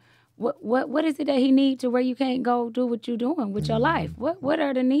guy, what is it that he needs to where you can't go do what you're doing with your life? What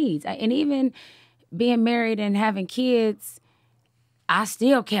are the needs? And even being married and having kids, I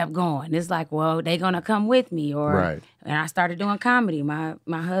still kept going. It's like, well, they gonna come with me, or and I started doing comedy. My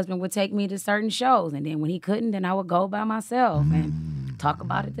husband would take me to certain shows, and then when he couldn't, then I would go by myself and talk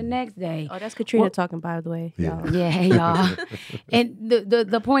about it the next day. Oh, that's Katrina talking, by the way. Yeah. Y'all. Yeah, hey, y'all. And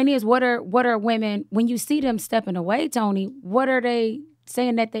the point is, what are women, when you see them stepping away, Tony? What are they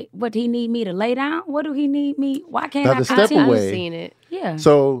saying that what he need me to lay down? What do he need me? Why can't Now, I the step continue? away- I've seen it. Yeah.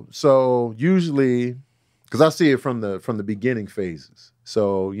 So usually, because I see it from the beginning phases.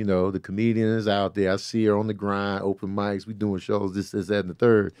 So, the comedian is out there. I see her on the grind, open mics. We doing shows, this, that, and the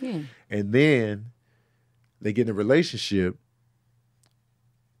third. Yeah. And then they get in a relationship.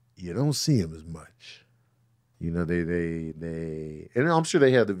 You don't see him as much. You know, they, and I'm sure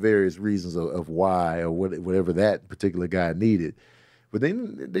they have the various reasons of why or whatever that particular guy needed. But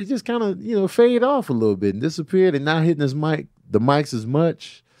then they just kind of, you know, fade off a little bit and disappear. They're not hitting the mics as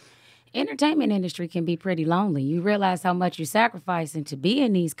much. Entertainment industry can be pretty lonely. You realize how much you're sacrificing to be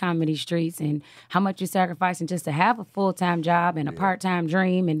in these comedy streets and how much you're sacrificing just to have a full-time job and a part-time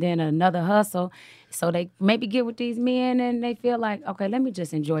dream and then another hustle. So they maybe get with these men and they feel like, okay, let me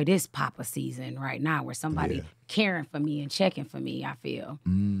just enjoy this Papa season right now where somebody caring for me and checking for me, I feel.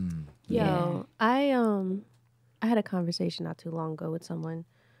 Yo, I had a conversation not too long ago with someone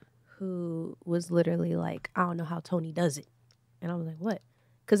who was literally like, I don't know how Tony does it. And I was like, what?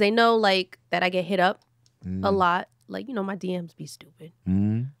 Because they know, like, that I get hit up a lot. Like, you know, my DMs be stupid.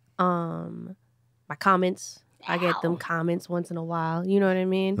 My comments, I get them comments once in a while. You know what I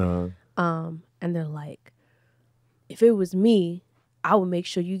mean? And they're like, if it was me, I would make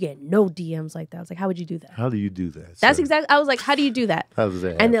sure you get no DMs like that. I was like, how would you do that? How do you do that? That's exactly. I was like, how do you do that? How does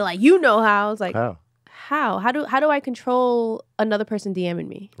that happen? And they're like, you know how? I was like, How? How do I control another person DMing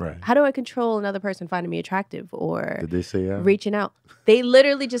me? Right. How do I control another person finding me attractive or Did they say how? reaching out? They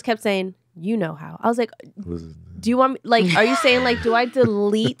literally just kept saying, you know how. I was like, do you want me, like, are you saying like, do I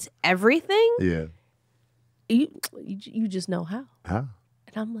delete everything? Yeah. You just know how. How?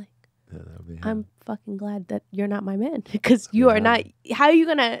 And I'm like, I mean, I'm fucking glad that you're not my man because you are not. How are you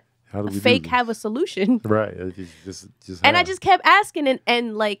gonna how do we fake do this? have a solution? Right. Just And how? I just kept asking,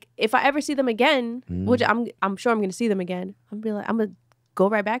 and like, if I ever see them again, which I'm sure I'm gonna see them again, I'm gonna go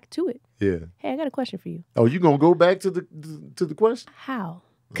right back to it. Yeah. Hey, I got a question for you. Oh, you gonna go back to the question? How?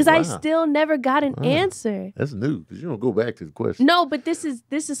 Because I still never got an answer. That's new because you don't go back to the question. No, but this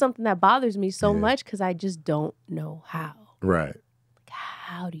is something that bothers me so much because I just don't know how. Right.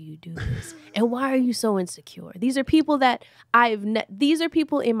 How do you do this? And why are you so insecure? These are people that these are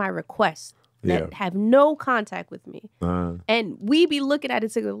people in my request that have no contact with me. And we be looking at it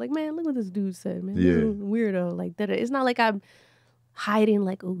together like, man, look what this dude said, man. This is weirdo. Like that. It's not like I'm hiding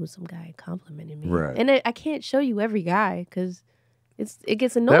like, oh, some guy complimented me. Right. And I can't show you every guy because it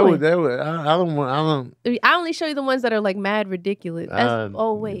gets annoying. That would, I don't. I only show you the ones that are like mad ridiculous.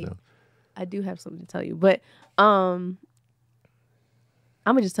 Oh wait, you know. I do have something to tell you, but I'm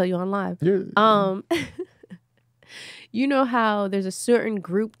gonna just tell you on live. You know how there's a certain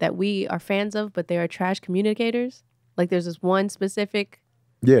group that we are fans of, but they are trash communicators. Like there's this one specific.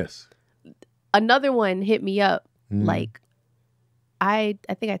 Yes. Another one hit me up. Like I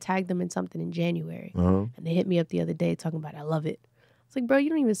think I tagged them in something in January, and they hit me up the other day talking about I love it. It's like, bro, you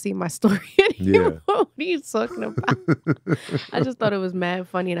don't even see my story anymore. What are you talking about? I just thought it was mad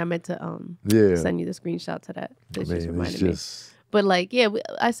funny, and I meant to send you the screenshot to that. That just reminded me. But like, yeah,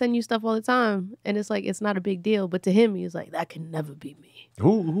 I send you stuff all the time, and it's like it's not a big deal. But to him, he's like, that can never be me.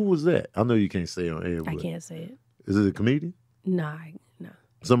 Who was that? I know you can't say on air. I can't say it. Is it a comedian? Nah, no.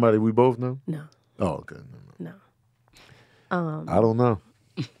 Somebody we both know? No. Oh, okay. No. I don't know.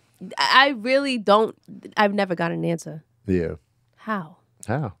 I really don't. I've never got an answer. Yeah. How?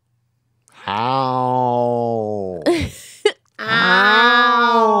 How?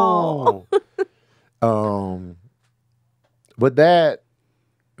 But that,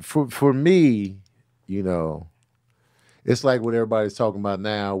 for me, you know, it's like what everybody's talking about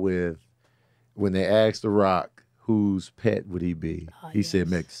now with when they asked The Rock whose pet would he be, he said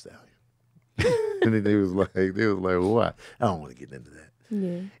Meg Thee Stallion, and then they was like, well, why? I don't want to get into that.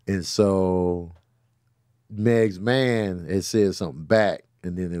 Yeah. And so Meg's man had said something back,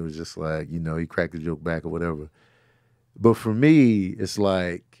 and then it was just like, you know, he cracked the joke back or whatever. But for me, it's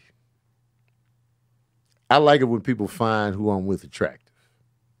like, I like it when people find who I'm with attractive.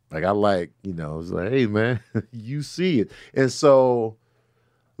 Like, I like, you know, it's like, hey, man, you see it. And so,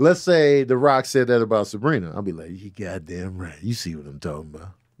 let's say The Rock said that about Sabrina. I'll be like, you goddamn right. You see what I'm talking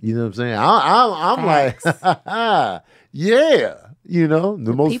about. You know what I'm saying? I'm like, yeah. You know,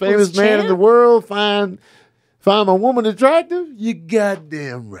 the most famous man in the world find my woman attractive? You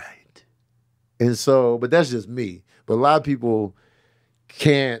goddamn right. And so, but that's just me. But a lot of people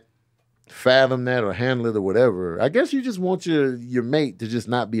can't fathom that or handle it or whatever. I guess you just want your mate to just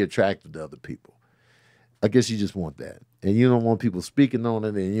not be attractive to other people. I guess you just want that. And you don't want people speaking on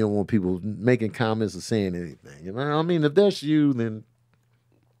it, and you don't want people making comments or saying anything. You know, I mean, if that's you, then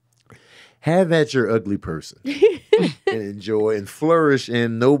have at your ugly person and enjoy and flourish,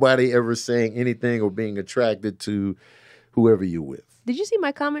 and nobody ever saying anything or being attracted to whoever you're with. Did you see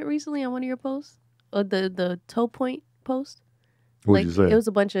my comment recently on one of your posts? Or the toe point post? What'd you say? It was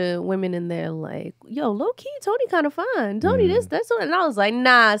a bunch of women in there like, yo, low key, Tony kind of fine. Tony this, that's what. And I was like,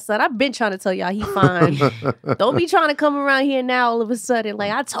 nah, son, I've been trying to tell y'all he fine. Don't be trying to come around here now all of a sudden.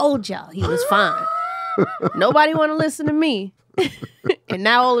 Like, I told y'all he was fine. Nobody want to listen to me. And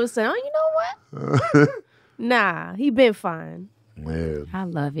now all of a sudden, oh, you know what? Nah, he been fine. Man. I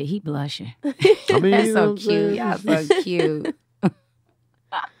love it. He blushing. I mean, That's you so know cute. Y'all so cute.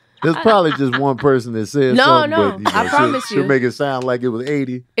 There's probably just one person that says No, something, no, but you know, I promise she'll you. make it sound like it was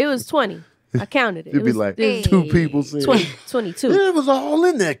 80. It was 20. I counted it. It'd be like two people saying 22. Yeah, it was all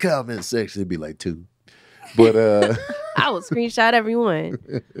in that comment section. It'd be like 2. But I would screenshot everyone.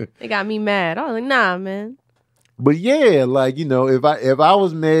 They got me mad. I was like, nah, man. but yeah, like, you know, if I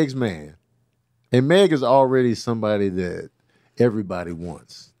was Meg's man, and Meg is already somebody that everybody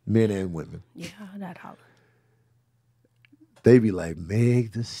wants, men and women. Yeah, that holler. They be like,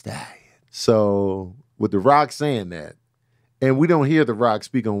 Meg Thee Stallion. So with The Rock saying that, and we don't hear The Rock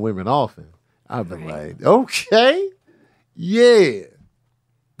speak on women often, I'd be like, okay, yeah,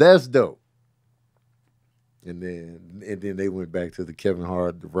 that's dope. And then they went back to the Kevin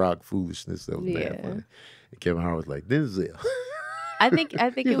Hart, The Rock foolishness. That was mad funny. And Kevin Hart was like, Denzel. I think He's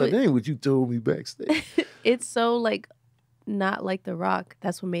it was. like, that ain't what you told me backstage. It's so like not like The Rock.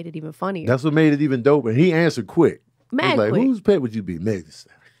 That's what made it even funnier. That's what made it even dope. And he answered quick. Mad He was like, quick. whose pet would you be? Meg Thee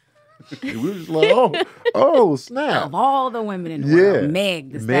Stallion. And we was like, oh, snap. Of all the women in the Yeah. world,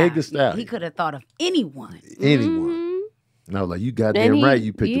 Meg Thee Meg Stallion. Thee Stallion. He could have thought of anyone. Anyone. And I was like, you goddamn And right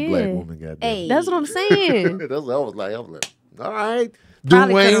you picked a black yeah. woman, goddamn. Hey. That's what I'm saying. That's what I was like, all right.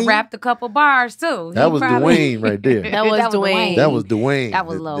 Probably could have Dwayne. rapped a couple bars too. That He was probably- Dwayne right there. That was Dwayne. That was Dwayne. That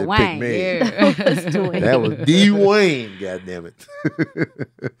was Lil that Wayne. picked Meg. Yeah. Dwayne. That was Dwayne, goddamn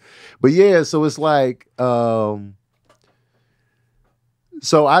it. But yeah, so it's like,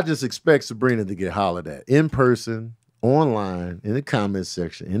 so I just expect Sabrina to get hollered at in person, online, in the comment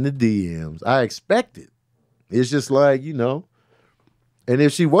section, in the DMs. I expect it. It's just like, you know, and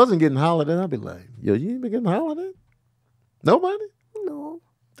if she wasn't getting hollered at, I'd be like, yo, you ain't been getting hollered at? Nobody? No.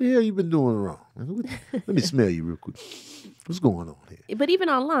 What the hell you been doing wrong? Let me smell you real quick. What's going on here? But even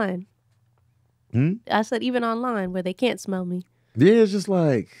online. Hmm? I said even online where they can't smell me. Yeah, it's just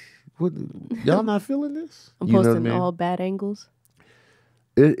like, what, y'all not feeling this? I'm You know what I posting mean? all bad angles.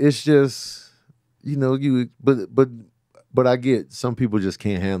 It's just, you know, but I get some people just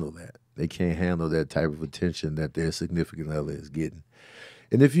can't handle that. They can't handle that type of attention that their significant other is getting.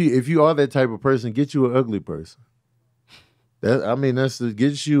 And if you are that type of person, get you an ugly person.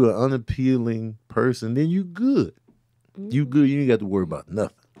 Gets you an unappealing person, then you good. You good. You ain't got to worry about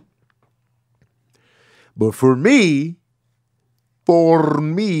nothing. But for me,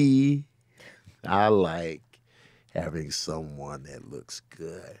 I like having someone that looks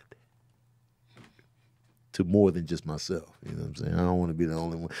good to more than just myself. You know what I'm saying? I don't want to be the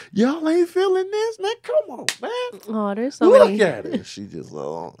only one. Y'all ain't feeling this, man. Come on, man. Oh, there's so Look many. at her. She just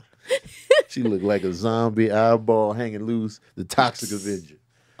she looked like a zombie eyeball hanging loose. The Toxic Avenger.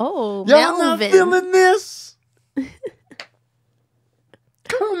 Oh, Y'all not Melvin. feeling this?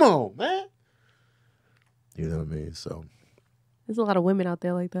 Come on, man. You know what I mean? So There's a lot of women out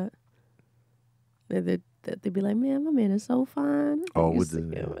there like that. They'd be like, man, my man is so fine. Oh, You with see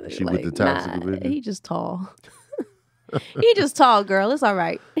the- him, and she they're with the Toxic nah, Avenger? he just tall. He just tall, girl. It's all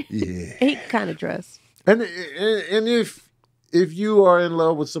right. yeah. He kind of dress. And if you are in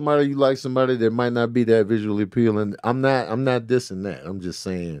love with somebody, you like somebody that might not be that visually appealing, I'm not dissing that. I'm just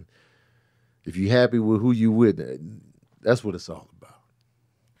saying, if you're happy with who you with, that's what it's all about.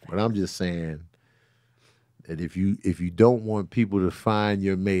 But I'm just saying that if you don't want people to find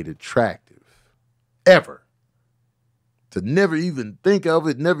your mate attractive, ever, to never even think of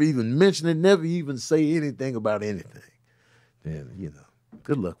it, never even mention it, never even say anything about anything, then, you know,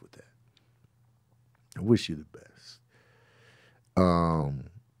 good luck with that. I wish you the best.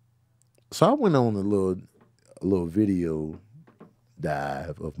 So I went on a little video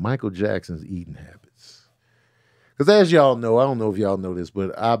dive of Michael Jackson's eating habits. Because as y'all know, I don't know if y'all know this,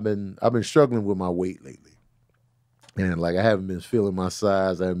 but I've been struggling with my weight lately. And like I haven't been feeling my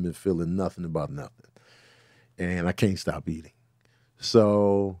size, I haven't been feeling nothing about nothing. And I can't stop eating.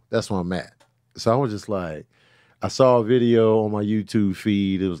 So that's where I'm at. So I was just like, I saw a video on my YouTube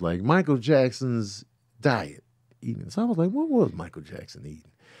feed. It was like Michael Jackson's diet eating. So I was like, what was Michael Jackson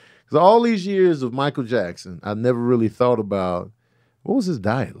eating? Because all these years of Michael Jackson, I never really thought about what was his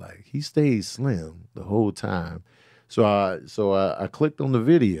diet like. He stayed slim the whole time. So I clicked on the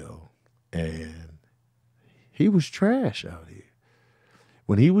video, and he was trash out here.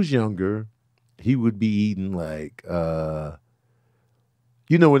 When he was younger, he would be eating like,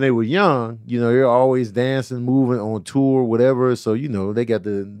 you know, when they were young, you know, they're always dancing, moving on tour, whatever. So, you know, they got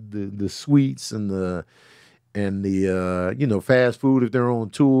the sweets and and the fast food if they're on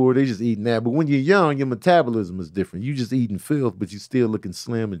tour, they just eating that. But when you're young, your metabolism is different. You just eating filth, but you still looking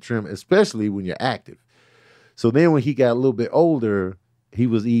slim and trim, especially when you're active. So then when he got a little bit older, he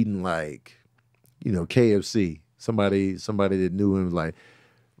was eating like, KFC. Somebody that knew him was like,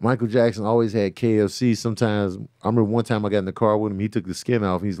 Michael Jackson always had KFC. Sometimes, I remember one time I got in the car with him, he took the skin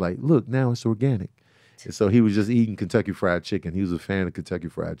off. He's like, look, now it's organic. And so he was just eating Kentucky Fried Chicken. He was a fan of Kentucky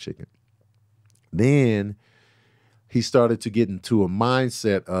Fried Chicken. Then he started to get into a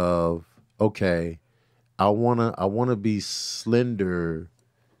mindset of, okay, I wanna be slender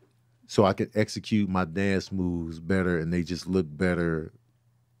so I can execute my dance moves better and they just look better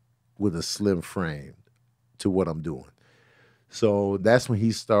with a slim frame to what I'm doing. So that's when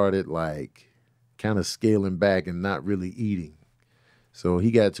he started like kind of scaling back and not really eating. So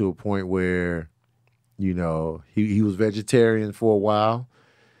he got to a point where, he was vegetarian for a while,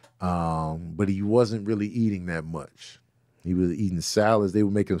 but he wasn't really eating that much. He was eating salads. They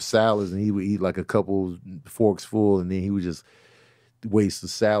would make him salads, and he would eat like a couple forks full, and then he would just waste the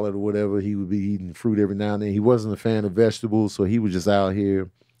salad or whatever. He would be eating fruit every now and then. He wasn't a fan of vegetables, so he was just out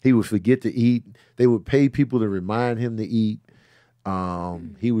here. He would forget to eat. They would pay people to remind him to eat.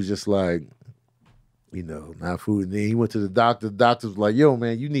 He was just like, not food. And then he went to the doctor. The doctor was like, yo,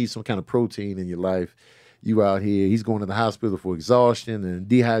 man, you need some kind of protein in your life. You out here. He's going to the hospital for exhaustion and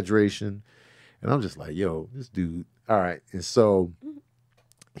dehydration. And I'm just like, yo, this dude. All right. And so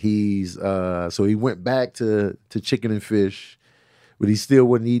he went back to chicken and fish, but he still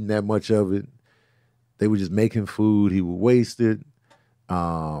wasn't eating that much of it. They would just make him food. He would waste it.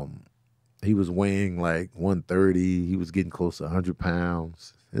 He was weighing like 130. He was getting close to 100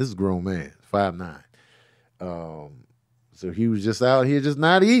 pounds. This is a grown man, 5'9". So he was just out here just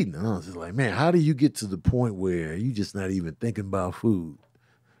not eating. And I was just like, man, how do you get to the point where you just not even thinking about food?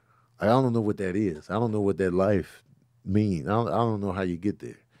 I don't know what that is. I don't know what that life means. I don't know how you get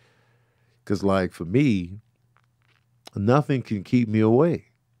there. Because like for me, nothing can keep me away.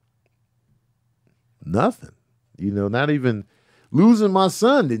 Nothing. Not even losing my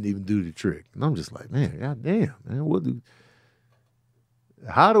son didn't even do the trick. And I'm just like, man, goddamn, man,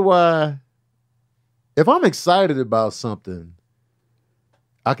 how do I, if I'm excited about something,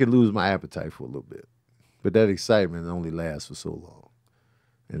 I can lose my appetite for a little bit. But that excitement only lasts for so long.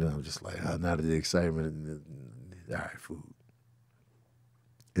 And then I'm just like, now that the excitement, all right, food.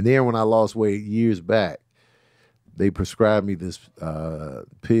 And then when I lost weight years back, they prescribed me this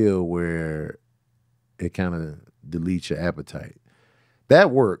pill where it kind of deletes your appetite.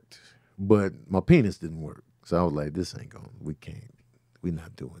 That worked, but my penis didn't work. So I was like, this ain't going, we're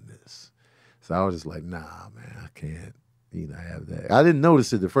not doing this. So I was just like, nah, man, I can't, have that. I didn't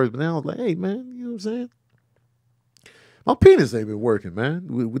notice it at first, but then I was like, hey, man, you know what I'm saying? My penis ain't been working, man.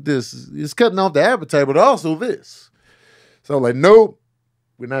 With this, it's cutting off the appetite, but also this. So I was like, nope,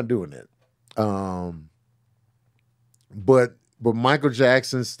 we're not doing that. But Michael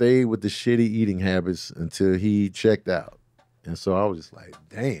Jackson stayed with the shitty eating habits until he checked out. And so I was just like,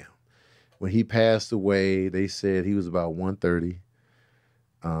 damn. When he passed away, they said he was about 130.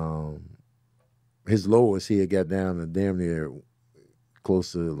 His lowest, he had got down to damn near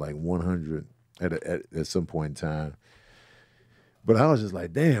close to like 100 at some point in time. But I was just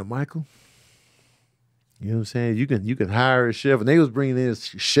like, damn, Michael. You know what I'm saying? You can hire a chef. And they was bringing in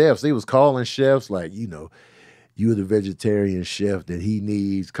chefs. They was calling chefs like, you're the vegetarian chef that he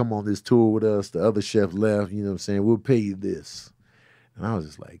needs. Come on this tour with us. The other chef left. You know what I'm saying? We'll pay you this. And I was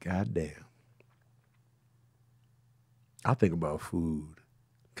just like, God damn. I think about food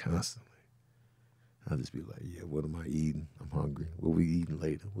constantly. I'll just be like, yeah, what am I eating? I'm hungry. What we eating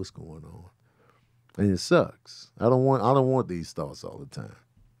later? What's going on? And it sucks. I don't want these thoughts all the time.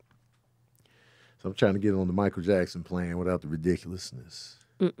 So I'm trying to get on the Michael Jackson plan without the ridiculousness.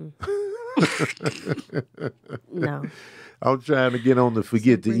 No. I'm trying to get on the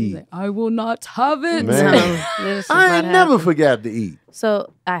forget to eat. I will not have it. Man, This does I not ain't never happen. forgot to eat.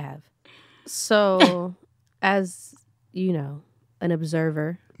 So I have. So as an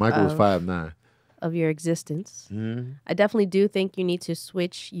observer Michael was 5'9". of your existence, Mm-hmm. I definitely do think you need to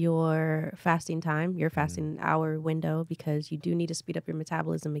switch your fasting time, your fasting hour window, because you do need to speed up your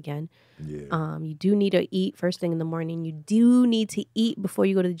metabolism again. Yeah. You do need to eat first thing in the morning. You do need to eat before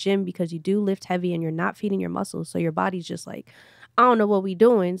you go to the gym because you do lift heavy and you're not feeding your muscles. So your body's just like, I don't know what we're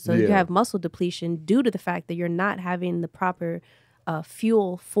doing. So you Yeah. have muscle depletion due to the fact that you're not having the proper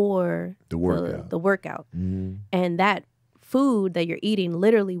fuel for The workout. the workout. Mm-hmm. And that food that you're eating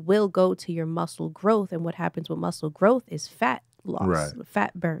literally will go to your muscle growth. And what happens with muscle growth is fat loss, Right.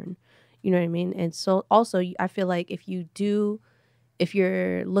 fat burn. You know what I mean? And so also I feel like if if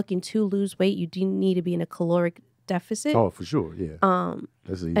you're looking to lose weight, you do need to be in a caloric deficit. Oh, for sure. Yeah.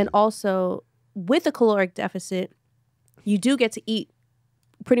 That's easy. And also with a caloric deficit, you do get to eat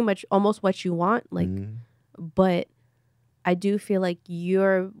pretty much almost what you want. Like, but I do feel like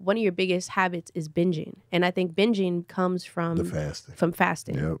one of your biggest habits is binging. And I think binging comes from the fasting. From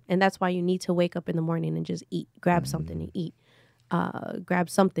fasting. Yep. And that's why you need to wake up in the morning and just eat. Grab something and eat. Grab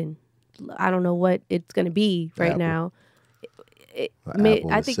something. I don't know what it's going to be right now.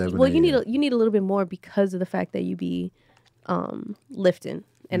 I think you need a little bit more because of the fact that you be lifting.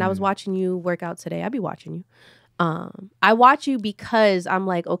 And I was watching you work out today. I be watching you. I watch you because I'm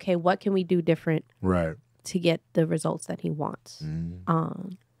like, okay, what can we do different? Right. To get the results that he wants.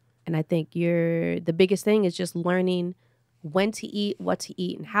 And I think the biggest thing is just learning when to eat, what to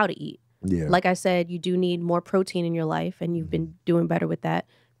eat, and how to eat. Yeah. Like I said, you do need more protein in your life, and you've been doing better with that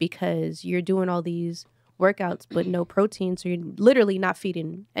because you're doing all these workouts but no protein, so you're literally not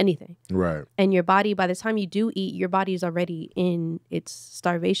feeding anything. Right. And your body, by the time you do eat, your body is already in its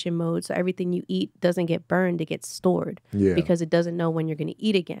starvation mode, so everything you eat doesn't get burned, it gets stored because it doesn't know when you're going to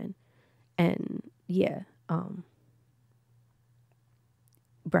eat again. And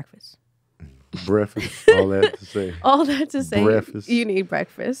breakfast. All that to say. All that to say. Breakfast. You need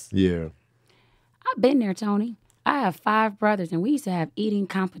breakfast. Yeah. I've been there, Tony. I have 5 brothers, and we used to have eating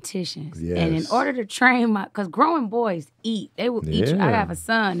competitions. Yes. And in order to train because growing boys eat. They will eat. I have a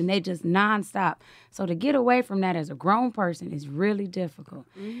son, and they just nonstop. So to get away from that as a grown person is really difficult.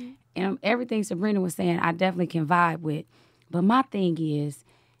 And everything Sabrina was saying, I definitely can vibe with. But my thing is,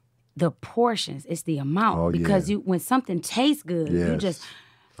 the portions, it's the amount. Because when something tastes good, you just,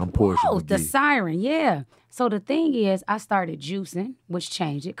 I'm portion the siren, So the thing is, I started juicing, which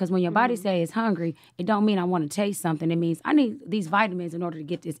changed it. Because when your body says it's hungry, it don't mean I want to taste something. It means I need these vitamins in order to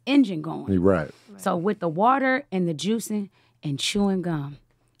get this engine going. Right. So with the water and the juicing and chewing gum.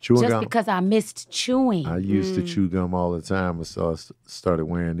 Just because I missed chewing. I used to chew gum all the time until I started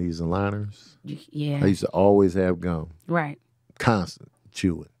wearing these aligners. Yeah. I used to always have gum. Right. Constant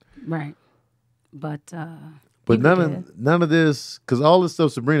chewing. Right. But none of this, because all this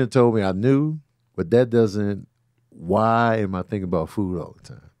stuff Sabrina told me I knew, but that doesn't, why am I thinking about food all the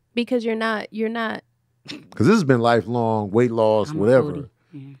time? Because you're not. Because this has been lifelong, weight loss, whatever,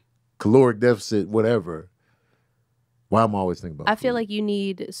 caloric deficit, whatever. Why am I always thinking about food? I feel like you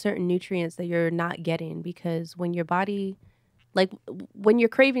need certain nutrients that you're not getting because when your body, like when you're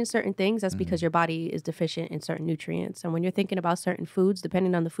craving certain things, that's because your body is deficient in certain nutrients. And when you're thinking about certain foods,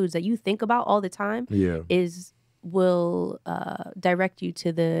 depending on the foods that you think about all the time, will direct you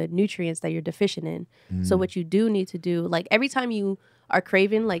to the nutrients that you're deficient in. So what you do need to do, like every time you are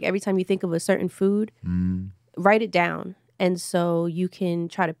craving, like every time you think of a certain food, write it down. And so you can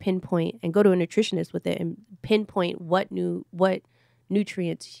try to pinpoint and go to a nutritionist with it and pinpoint what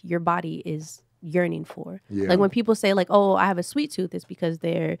nutrients your body is yearning for. Like when people say like, oh, I have a sweet tooth, it's because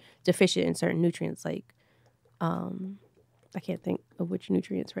they're deficient in certain nutrients. Like, I can't think of which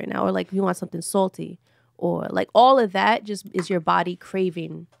nutrients right now. Or like you want something salty or like all of that just is your body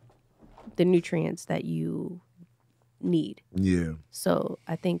craving the nutrients that you need. Yeah. So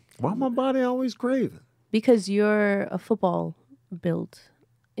I think. Why my body always craving? Because you're a football built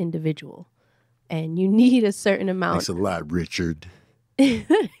individual and you need a certain amount. Thanks a lot, Richard.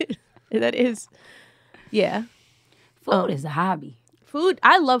 That is, yeah. Food is a hobby. Food,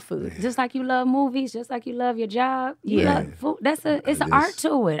 I love food. Just like you love movies, just like you love your job. You love food. It's an art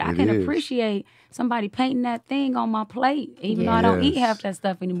to it. I can appreciate somebody painting that thing on my plate, even though I don't eat half that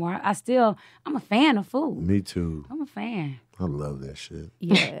stuff anymore. I'm a fan of food. Me too. I'm a fan. I love that shit.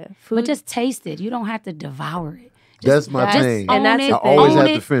 Yeah. Food. But just taste it. You don't have to devour it. That's my thing. And I always have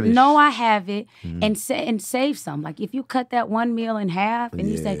to finish. Know I have it and save some. Like if you cut that one meal in half and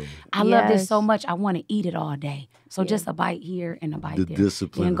you say, I love this so much, I want to eat it all day. So just a bite here and a bite there.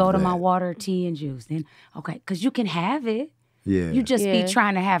 Discipline. Then go to my water, tea, and juice. Then because you can have it. Yeah. You just be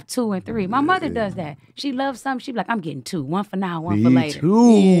trying to have 2 and 3. My mother does that. She loves something. She be like, I'm getting 2. One for now, one for later. Too.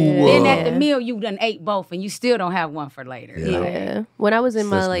 Yeah. Then at the meal, you done ate both and you still don't have one for later. Yeah. When I was in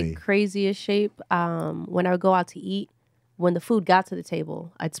my craziest shape, when I would go out to eat, when the food got to the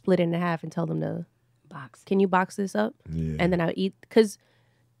table, I'd split it in half and tell them to box. Can you box this up? Yeah. And then I would eat because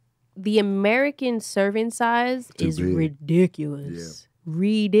the American serving size is ridiculous. Yeah.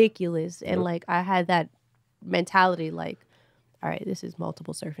 Ridiculous. And like I had that mentality like, all right, this is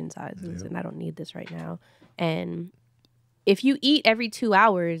multiple serving sizes and I don't need this right now. And if you eat every 2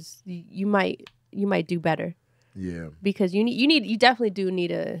 hours, you might do better. Yeah. Because you definitely do need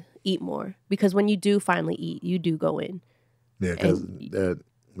to eat more. Because when you do finally eat, you do go in. Yeah, because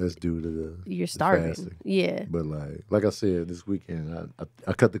That's due to the You're the starving. fasting. Yeah, But like I said, this weekend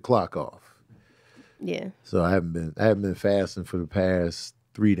I cut the clock off. yeah. So I haven't been fasting for the past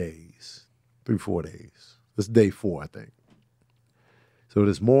 3 days, 4 days. This is day 4, I think. So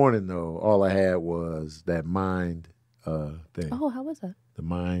this morning though, all I had was that mind thing. Oh, how was that? The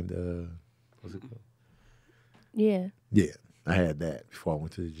mind what's it called? Yeah. Yeah, I had that before I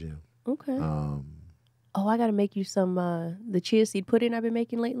went to the gym. Okay. Oh, I gotta make you some the chia seed pudding I've been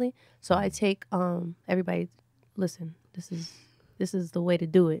making lately. So I take everybody, listen. This is the way to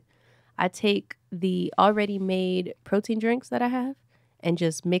do it. I take the already made protein drinks that I have and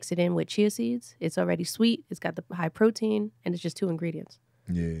just mix it in with chia seeds. It's already sweet. It's got the high protein, and it's just 2 ingredients.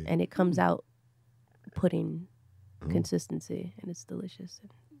 Yeah. And it comes out pudding consistency, and it's delicious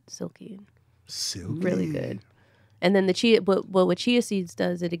and silky and Silky. really good. And then the chia, but what chia seeds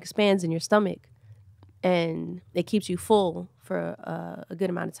does, it expands in your stomach, and it keeps you full for a good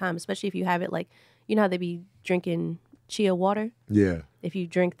amount of time. Especially if you have it like, you know how they be drinking chia water. Yeah. If you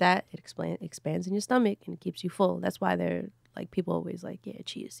drink that, it expands in your stomach and it keeps you full. That's why they're like, people always like, yeah,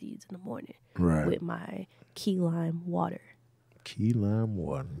 chia seeds in the morning Right. with my key lime water. Key lime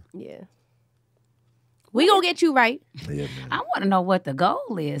water. Yeah. We gonna get you right. Yeah, man. I want to know what the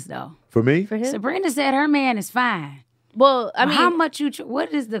goal is, though. For me, For him. Sabrina said her man is fine. Well, I mean, how much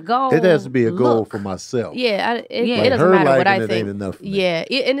what is the goal? it has to be a goal look? for myself. yeah, it Like, doesn't her matter what liking I it think. ain't enough for me. Yeah,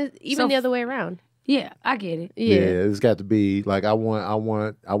 and it's even So the other way around. Yeah, I get it. Yeah, Yeah. it's got to be like I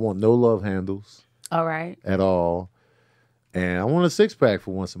want no love handles All right. at all, and I want a 6-pack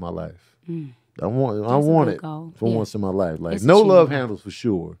for once in my life. I want a it good goal. for Yeah. once in my life. Like It's no love achievable. handles for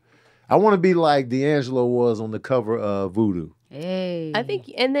sure. I want to be like D'Angelo was on the cover of Voodoo. Hey. I think,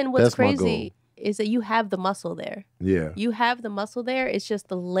 and then what's That's my crazy is that you have the muscle there. Yeah. You have the muscle there. It's just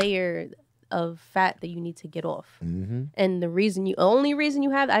the layer of fat that you need to get off. Mm-hmm. And the only reason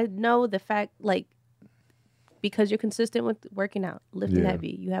you have, I know the fact, like, because you're consistent with working out, lifting Yeah. heavy,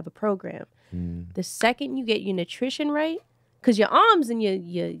 you have a program. The second you get your nutrition right, because your arms and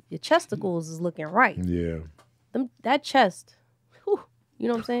your chesticles is looking right. Yeah. That chest, whew, you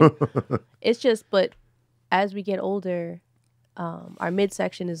know what I'm saying? It's just, but as we get older, our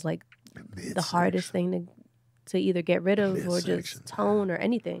midsection is like the hardest thing to either get rid of or Midsection. just tone or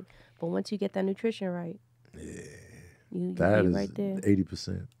anything. But once you get that nutrition right, you That be is right there.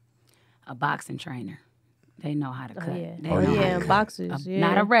 80%. a boxing trainer. They know how to cut. yeah. They Oh, know yeah, how to and cut. boxers, yeah.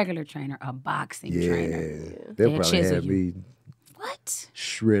 Not a regular trainer, a boxing Yeah. trainer. They'll They'll probably chisel have you. me What?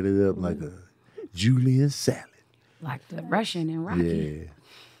 shredded up like a Julian salad. Like the Russian and Rocky.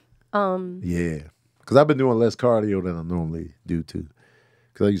 Yeah. Yeah. Because I've been doing less cardio than I normally do too.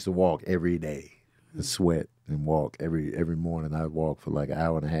 Because I used to walk every day and sweat and walk every morning. I'd walk for like an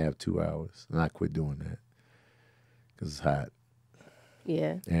hour and a half, 2 hours. And I quit doing that because it's hot.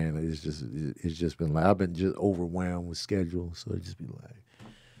 Yeah. And it's just been like, I've been just overwhelmed with schedule. So it just be like,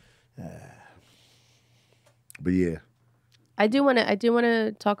 But yeah. I do want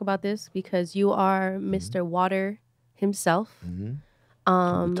to talk about this because you are Mr. Water himself.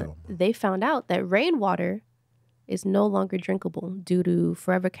 They found out that rainwater is no longer drinkable due to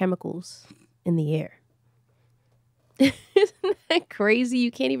forever chemicals in the air. Isn't that crazy? You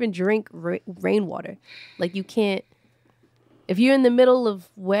can't even drink rainwater. Like you can't, if you're in the middle of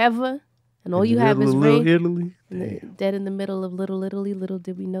wherever and all you have is rain, Italy. dead in the middle of Little Italy, little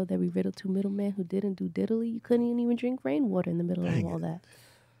did we know that we riddled 2 middlemen who didn't do diddly. You couldn't even drink rainwater in the middle of all that.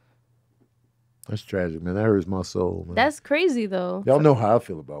 That's tragic, man. That hurts my soul, man. That's crazy though. Y'all know how I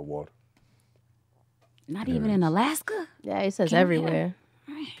feel about water. Not even in Alaska? Yeah, it says Can't be everywhere.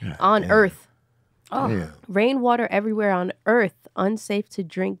 God On damn. Earth. Oh, Damn. Rainwater everywhere on Earth unsafe to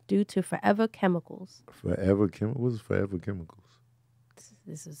drink due to forever chemicals. Forever chemicals? What's forever chemicals?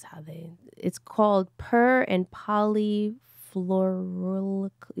 This is how it's called per and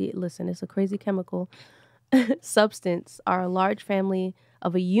polyfluoroalkyl. Listen, it's a crazy chemical substance, are a large family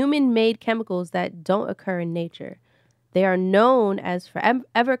of a human-made chemicals that don't occur in nature. They are known as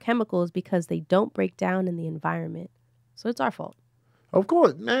forever chemicals because they don't break down in the environment. So it's our fault. Of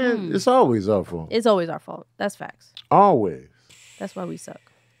course, man. It's always our fault. It's always our fault. That's facts. Always. That's why we suck.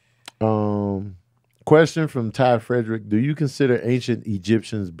 Question from Ty Frederick. Do you consider ancient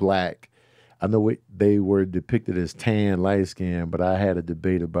Egyptians black? I know they were depicted as tan, light skin, but I had a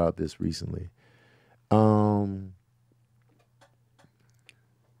debate about this recently.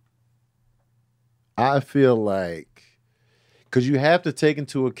 I feel like, because you have to take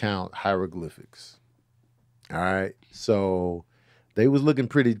into account hieroglyphics. All right. So they was looking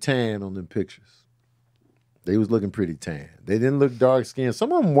pretty tan on them pictures. They was looking pretty tan. They didn't look dark skinned.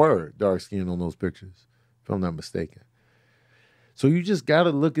 Some of them were dark skinned on those pictures, if I'm not mistaken. So you just got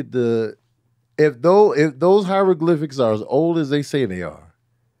to look at if those hieroglyphics are as old as they say they are,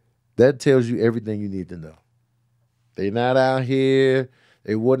 that tells you everything you need to know. They not out here.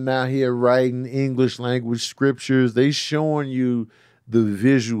 They wasn't out here writing English language scriptures. They showing you the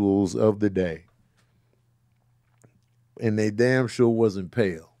visuals of the day. And they damn sure wasn't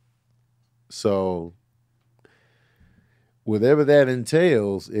pale. So whatever that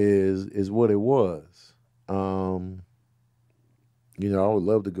entails is what it was. You know, I would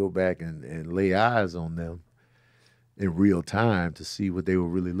love to go back and lay eyes on them in real time to see what they were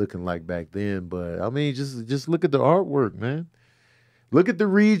really looking like back then. But I mean, just look at the artwork, man. Look at the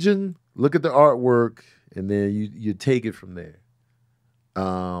region, look at the artwork, and then you take it from there.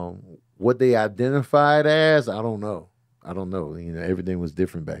 What they identified as, I don't know. You know, everything was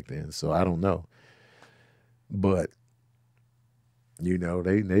different back then, so I don't know. But you know,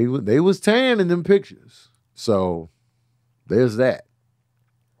 they was tan in them pictures. So there's that.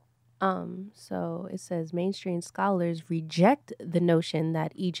 So it says mainstream scholars reject the notion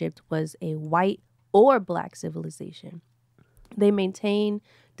that Egypt was a white or black civilization. They maintain,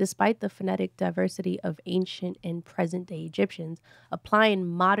 despite the phonetic diversity of ancient and present-day Egyptians, applying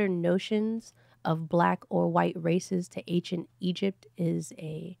modern notions of black or white races to ancient Egypt is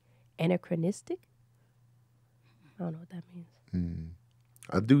anachronistic. I don't know what that means.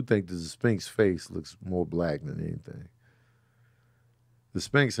 I do think the Sphinx face looks more black than anything. The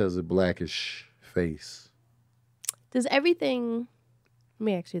Sphinx has a blackish face. Does everything... Let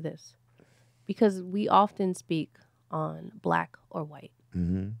me ask you this. Because we often speak on black or white.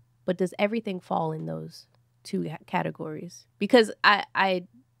 Mm-hmm. But does everything fall in those two categories? Because I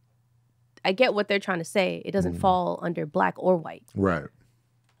get what they're trying to say. It doesn't fall under black or white. Right.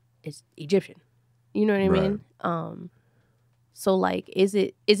 It's Egyptian. You know what I mean? So like, is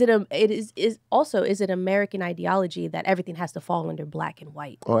it American ideology that everything has to fall under black and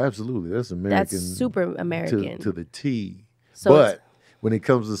white? Oh, absolutely. That's American. That's super American to the T. So but when it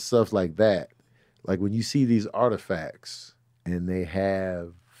comes to stuff like that, like when you see these artifacts and they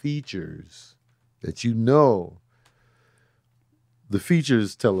have features that you know, the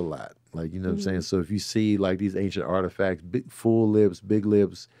features tell a lot. Like, you know what I'm saying? So if you see like these ancient artifacts, big full lips, big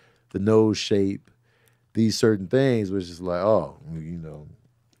lips, the nose shape, these certain things was just like, oh, you know,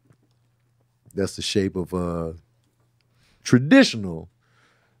 that's the shape of a traditional,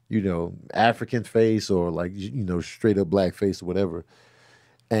 you know, African face or like, you know, straight up black face or whatever.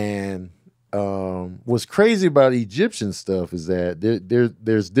 And what's crazy about Egyptian stuff is that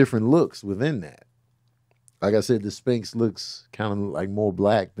there's different looks within that. Like I said, the Sphinx looks kind of like more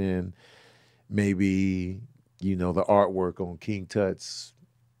black than maybe, you know, the artwork on King Tut's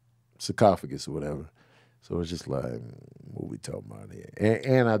sarcophagus or whatever. So it's just like, what we talking about here?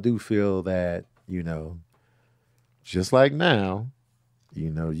 And I do feel that, you know, just like now, you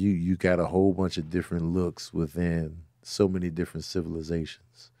know, you got a whole bunch of different looks within so many different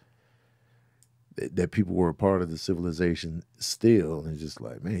civilizations that people were a part of the civilization still. And it's just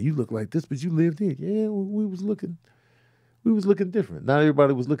like, man, you look like this, but you lived here. Yeah, we was looking different. Not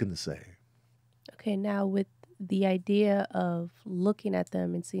everybody was looking the same. Okay, now with the idea of looking at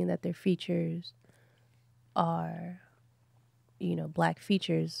them and seeing that their features are, you know, black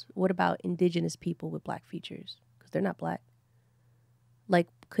features, what about indigenous people with black features? Because they're not black. Like,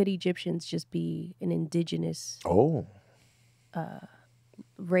 could Egyptians just be an indigenous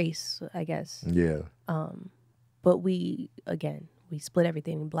race, I guess? Yeah. But we split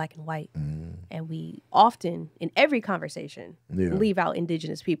everything in black and white. And we often, in every conversation, leave out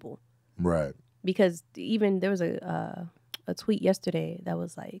indigenous people. Right. Because even there was a tweet yesterday that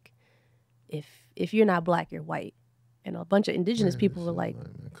was like, if you're not black, you're white. And a bunch of indigenous people were like,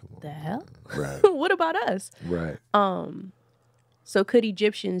 the hell? Right. What about us? Right. So could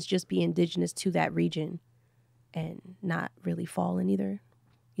Egyptians just be indigenous to that region and not really fall in either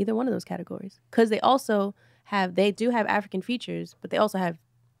one of those categories? Because they do have African features, but they also have,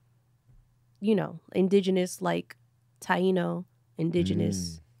 you know, indigenous like Taino,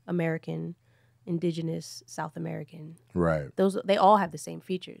 indigenous American, indigenous South American. Right. They all have the same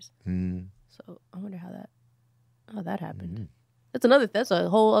features. So I wonder how that happened. That's a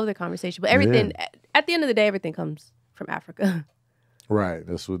whole other conversation. But everything at the end of the day, everything comes from Africa. Right.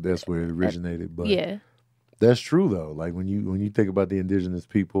 That's where it originated. But yeah. That's true though. Like when you think about the indigenous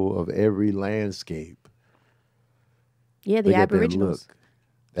people of every landscape. Yeah, the Aboriginals.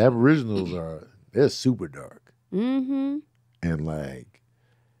 Aboriginals they're super dark. Mm-hmm. And like,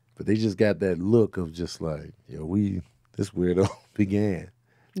 but they just got that look of just like, yo, this where it all began.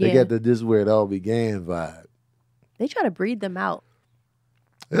 They got the this where it all began vibe. They try to breed them out.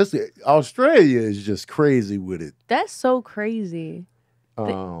 Australia is just crazy with it. That's so crazy.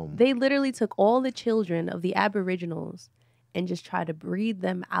 Um, They literally took all the children of the Aboriginals and just tried to breed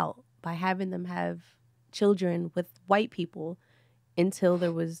them out by having them have children with white people until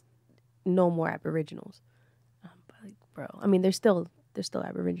there was no more Aboriginals. But like, bro, I mean, there's still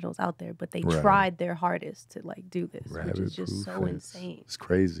Aboriginals out there, but they tried their hardest to like do this, which is just so insane. It's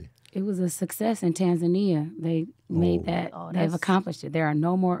crazy. It was a success in Tanzania. They made that. They've accomplished it. There are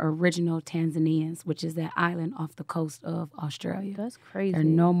no more original Tanzanians, which is that island off the coast of Australia. That's crazy. There are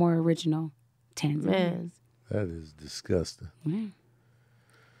no more original Tanzanians. Man. That is disgusting. Man.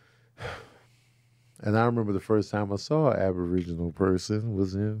 And I remember the first time I saw an Aboriginal person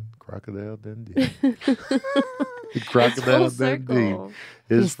was in Crocodile Dundee. Crocodile Dundee.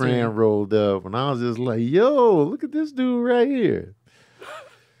 His friend rolled up, and I was just like, yo, look at this dude right here.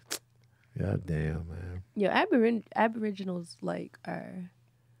 God damn, man. Yo, Aboriginals like are,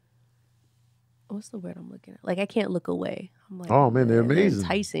 what's the word I'm looking at? Like, I can't look away. I'm like, oh man, they're amazing. They're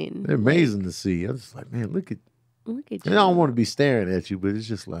enticing. They're amazing to see. I'm just like, man, look at you. I don't want to be staring at you, but it's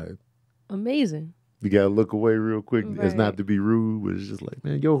just like amazing. You gotta look away real quick. It's not to be rude, but it's just like,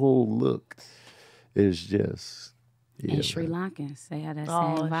 man, your whole look is just. Yeah, and Sri Lankans, they have that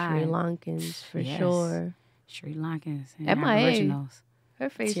same vibe. Sri Lankans for sure. Sri Lankans and MIA. Aboriginals. Her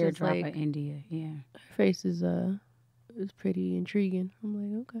face Teardrop is like of India, yeah. Her face is pretty intriguing. I'm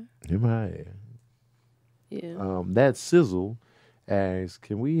like, okay. MIA. Yeah. That Sizzle asks,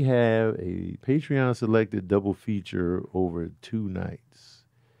 can we have a Patreon selected double feature over 2 nights?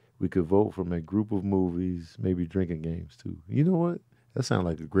 We could vote from a group of movies, maybe drinking games too. You know what? That sounds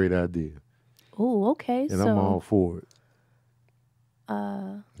like a great idea. Oh, okay. And I'm all for it.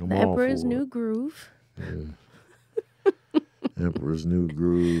 The Emperor's New Groove. Yeah. Emperor's New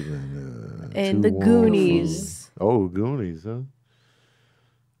Groove and the Goonies. Oh, Goonies, huh?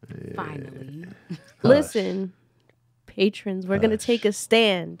 Yeah. Finally. Listen, patrons, we're gonna take a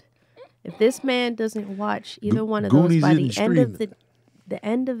stand. If this man doesn't watch either one of those by the end of the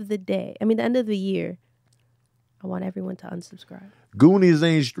end of the day, I mean the end of the year, I want everyone to unsubscribe. Goonies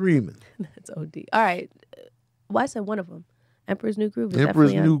ain't streaming. That's OD. All right. Well, I said one of them. Emperor's New Groove is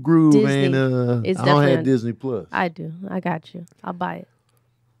Emperor's definitely New Groove Disney. ain't I don't have Disney Plus. I do. I got you. I'll buy it.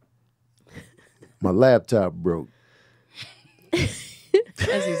 My laptop broke. As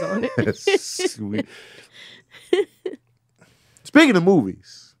he's on it. Sweet. Speaking of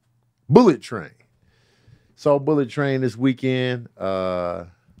movies, Bullet Train. Saw Bullet Train this weekend.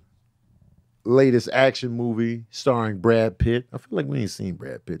 Latest action movie starring Brad Pitt. I feel like we ain't seen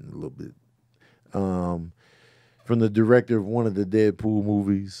Brad Pitt in a little bit. From the director of one of the Deadpool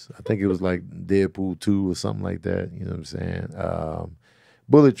movies. I think it was like Deadpool 2 or something like that. You know what I'm saying?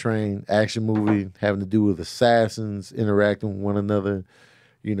 Bullet Train, action movie having to do with assassins interacting with one another.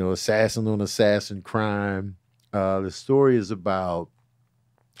 You know, assassin on assassin crime. The story is about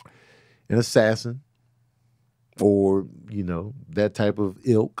an assassin or, you know, that type of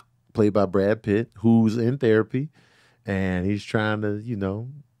ilk played by Brad Pitt, who's in therapy, and he's trying to, you know,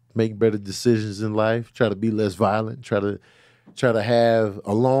 make better decisions in life, try to be less violent, try to have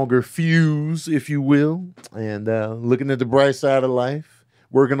a longer fuse, if you will, and looking at the bright side of life,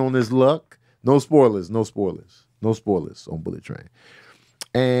 working on his luck. No spoilers on Bullet Train.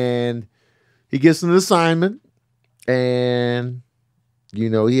 And he gets an assignment, and, you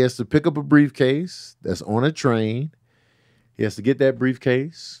know, he has to pick up a briefcase that's on a train. He has to get that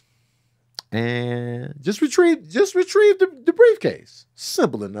briefcase and just retrieve the briefcase.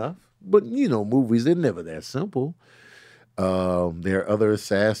 Simple enough. But, you know, movies, they're never that simple. There are other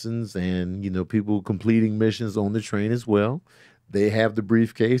assassins and, you know, people completing missions on the train as well. They have the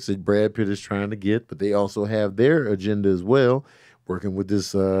briefcase that Brad Pitt is trying to get, but they also have their agenda as well, working with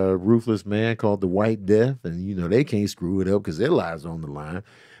this ruthless man called the White Death. And, you know, they can't screw it up because their lives are on the line.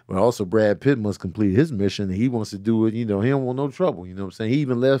 But also Brad Pitt must complete his mission. He wants to do it. You know, he don't want no trouble. You know what I'm saying? He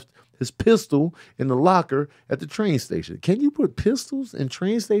even left his pistol in the locker at the train station. Can you put pistols in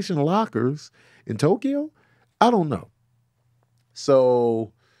train station lockers in Tokyo? I don't know.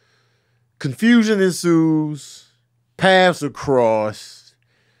 So confusion ensues, paths are crossed,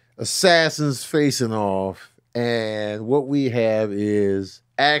 assassins facing off, and what we have is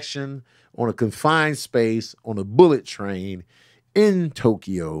action on a confined space on a bullet train in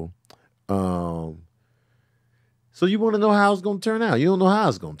Tokyo. So you want to know how it's going to turn out. You don't know how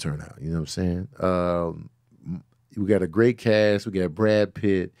it's going to turn out. You know what I'm saying? We got a great cast. We got Brad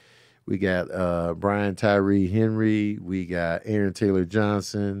Pitt. We got Brian Tyree Henry. We got Aaron Taylor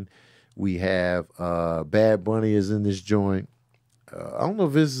Johnson. We have Bad Bunny is in this joint. I don't know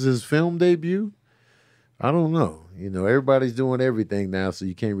if this is his film debut. I don't know. You know, everybody's doing everything now, so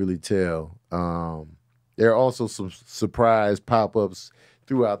you can't really tell. There are also some surprise pop-ups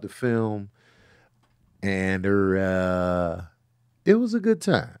throughout the film, and it was a good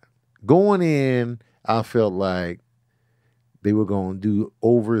time. Going in, I felt like they were going to do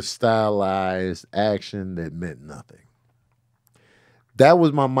over-stylized action that meant nothing. That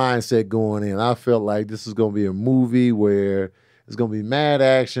was my mindset going in. I felt like this is going to be a movie where it's going to be mad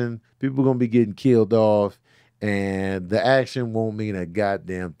action, people are going to be getting killed off, and the action won't mean a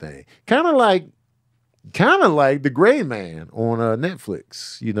goddamn thing. Kind of like The Gray Man on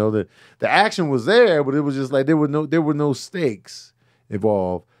Netflix. You know, the action was there, but it was just like there were no stakes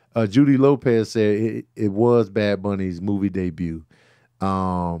involved. Judy Lopez said it was Bad Bunny's movie debut.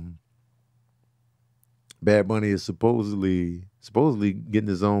 Bad Bunny is supposedly getting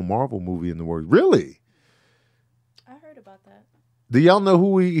his own Marvel movie in the works. Really? I heard about that. Do y'all know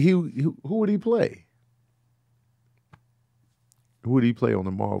who would he play? Who would he play on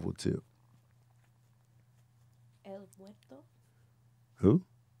the Marvel tip? El Muerto. Who?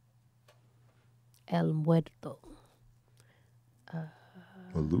 El Muerto.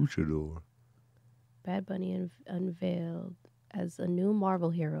 A luchador. Bad Bunny unveiled as a new Marvel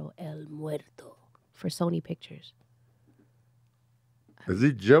hero, El Muerto, for Sony Pictures. Is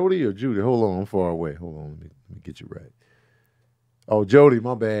it Jody or Judy? Hold on, I'm far away. Hold on, let me get you right. Oh, Jody,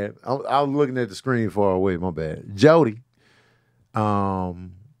 my bad. I was looking at the screen far away. My bad. Jody.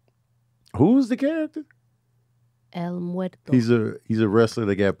 Who's the character? El Muerto. He's a wrestler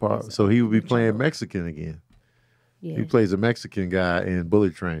that got part, so he would be playing Mexican again. Yeah. He plays a Mexican guy in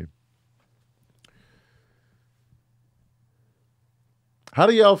Bullet Train. How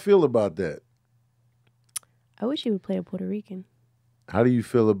do y'all feel about that? I wish he would play a Puerto Rican. How do you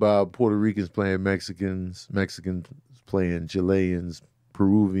feel about Puerto Ricans playing Mexicans, Mexicans playing Chileans,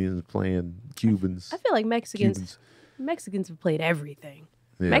 Peruvians playing Cubans? I feel like Mexicans have played everything.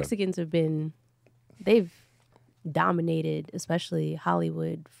 Yeah. Mexicans they've dominated, especially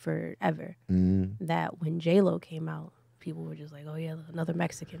Hollywood, forever. Mm-hmm. That when J-Lo came out, people were just like, oh yeah, another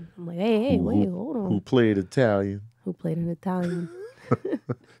Mexican. I'm like, hey, wait, hold on. Who played Italian? Who played an Italian?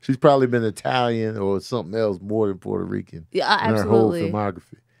 She's probably been Italian or something else more than Puerto Rican. Yeah, in absolutely. her whole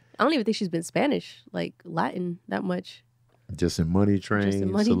filmography. I don't even think she's been Spanish, like Latin, that much. Just in Money Train,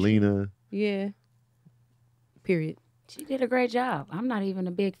 Selena. Yeah. Period. She did a great job. I'm not even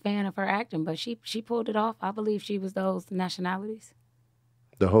a big fan of her acting, but she pulled it off. I believe she was those nationalities.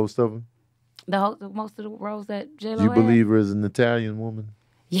 The host of them? Most of the roles that J-Lo You had. believe her as an Italian woman?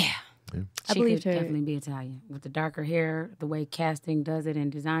 Yeah. I She believed could her. definitely be Italian. With the darker hair, the way casting does it and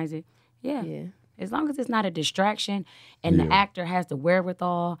designs it. Yeah. Yeah. As long as it's not a distraction and the actor has the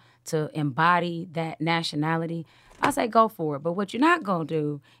wherewithal to embody that nationality, I say go for it. But what you're not going to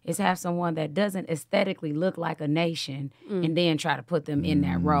do is have someone that doesn't aesthetically look like a nation and then try to put them in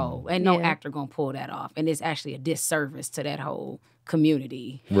that role. And no Yeah. actor going to pull that off. And it's actually a disservice to that whole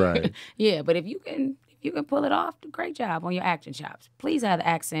community. Right. Yeah, but if you can pull it off, great job on your acting chops. Please have the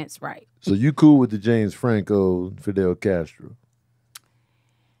accents right. So you cool with the James Franco, Fidel Castro?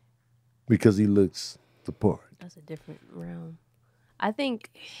 Because he looks the part. That's a different realm. I think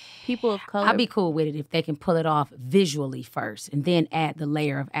people of color. I'd be cool with it if they can pull it off visually first and then add the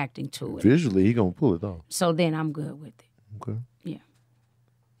layer of acting to it. Visually, he gonna pull it off. So then I'm good with it. Okay. Yeah.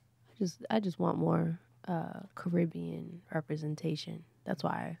 I just want more Caribbean representation. That's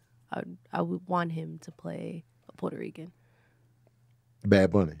why I would want him to play a Puerto Rican.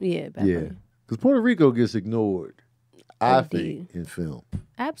 Bad Bunny. Yeah, Bad Bunny. Because Puerto Rico gets ignored, I Indeed. think, in film.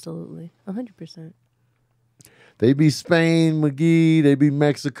 Absolutely, 100%. They be Spain, McGee. They be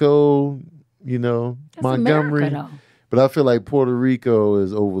Mexico. You know, That's Montgomery. America, though. But I feel like Puerto Rico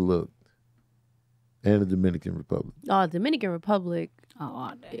is overlooked, and the Dominican Republic. Oh, Dominican Republic. Oh,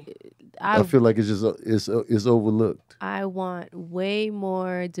 all day. I feel like it's just it's overlooked. I want way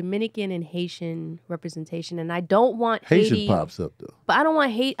more Dominican and Haitian representation, and I don't want Haitian Haiti. pops up though. But I don't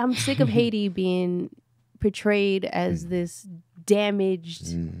want Haiti. I'm sick of Haiti being portrayed as this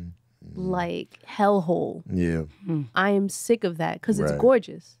damaged, like hellhole. Yeah. I am sick of that because it's Right.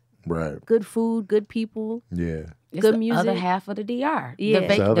 gorgeous. Right. Good food, good people. Yeah. It's Good the music. other half of the DR. Yeah. The,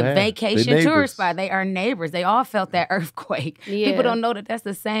 It's the other half. vacation They neighbors. tourist spot. They are neighbors. They all felt that earthquake. Yeah. People don't know that that's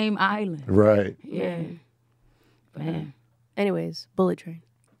the same island. Right. Yeah. Man. Anyways, Bullet Train.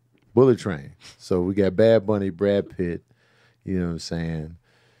 Bullet Train. So we got Bad Bunny, Brad Pitt. You know what I'm saying?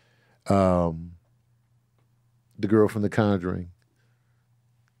 The girl from The Conjuring.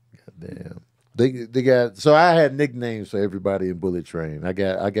 Goddamn. They got. So I had nicknames for everybody in Bullet Train. I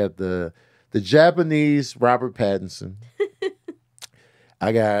got the Japanese Robert Pattinson.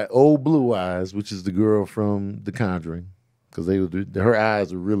 I got Old Blue Eyes, which is the girl from The Conjuring, because her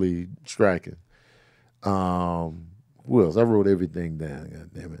eyes are really striking. Who else? I wrote everything down. God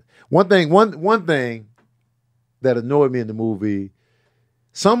damn it. One thing that annoyed me in the movie.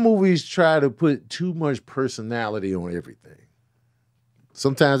 Some movies try to put too much personality on everything.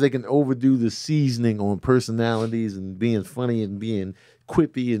 Sometimes they can overdo the seasoning on personalities and being funny and being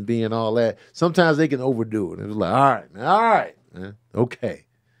quippy and being all that. Sometimes they can overdo it. It was like, all right, man, okay.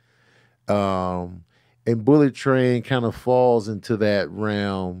 And Bullet Train kind of falls into that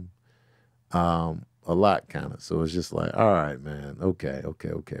realm a lot, kind of. So it's just like, all right, man, okay.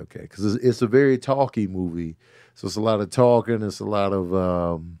 Because it's a very talky movie. So it's a lot of talking. It's a lot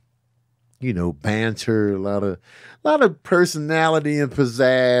of banter, a lot of personality and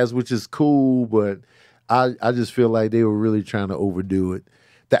pizzazz, which is cool. But I just feel like they were really trying to overdo it.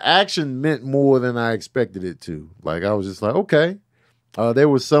 The action meant more than I expected it to. Like I was just like, okay. There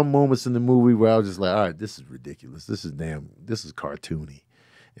were some moments in the movie where I was just like, all right, this is ridiculous. This is cartoony,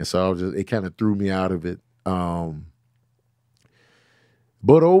 and so it kind of threw me out of it. But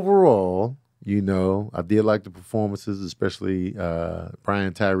overall, I did like the performances, especially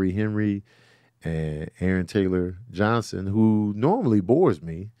Brian Tyree Henry and Aaron Taylor Johnson, who normally bores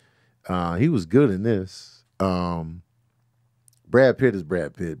me. He was good in this. Brad Pitt is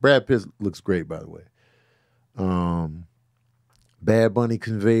Brad Pitt. Brad Pitt looks great, by the way. Bad Bunny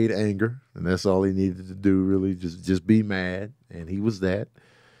conveyed anger, and that's all he needed to do, really, just be mad, and he was that.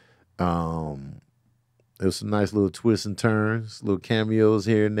 There was some nice little twists and turns, little cameos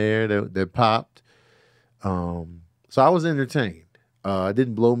here and there that popped. So I was entertained. It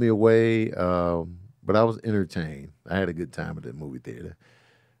didn't blow me away, but I was entertained. I had a good time at the movie theater.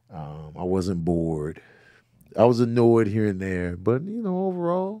 I wasn't bored. I was annoyed here and there, but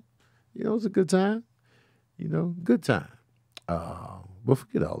overall, it was a good time. Good time. But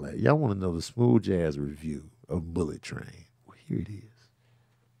forget all that. Y'all want to know the smooth jazz review of Bullet Train? Well, here it is.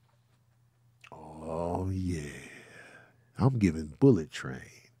 Oh, yeah. I'm giving Bullet Train.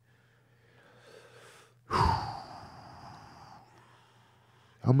 I'm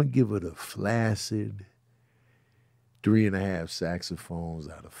going to give it a flaccid 3.5 saxophones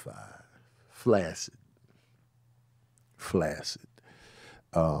out of 5. Flaccid.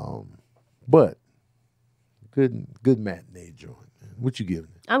 But good matinee joint. What you giving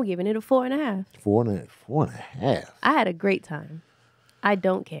it? I'm giving it a 4.5. 4.5. I had a great time. I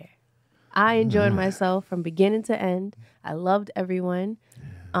don't care. I enjoyed myself from beginning to end. I loved everyone.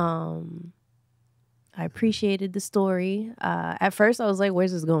 I appreciated the story. At first, I was like,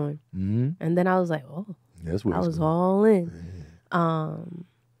 "Where's this going?" Mm-hmm. And then I was like, "Oh, that's where I was all in." I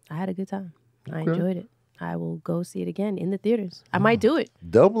had a good time. Okay. I enjoyed it. I will go see it again in the theaters. I might do it.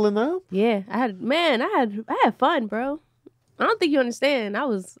 Doubling up? Yeah, I had fun, bro. I don't think you understand. I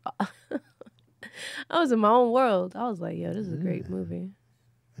was in my own world. I was like, "Yo, this is a great movie."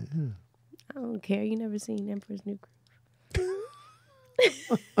 Yeah. I don't care. You never seen Emperor's New Groove.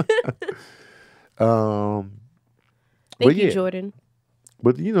 Thank you, Jordan.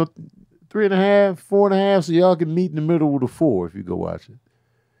 But 3.5, 4.5, so y'all can meet in the middle with a 4 if you go watch it.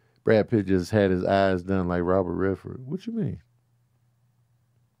 Brad Pitt just had his eyes done like Robert Redford. What you mean?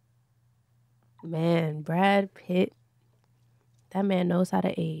 Man, Brad Pitt, that man knows how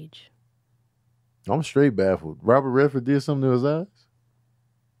to age. I'm straight baffled. Robert Redford did something to his eyes?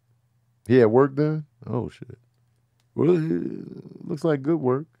 He had work done? Oh, shit. Well, it looks like good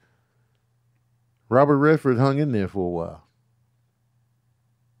work. Robert Redford hung in there for a while.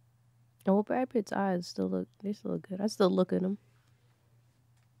 Oh, well, Brad Pitt's eyes still look good. I still look at them.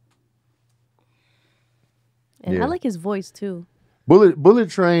 And I like his voice, too. Bullet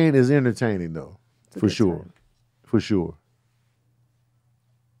Train is entertaining, though. For sure. Time. For sure.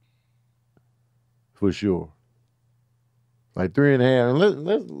 For sure. Like 3.5.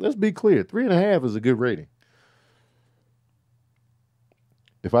 And let's be clear. 3.5 is a good rating.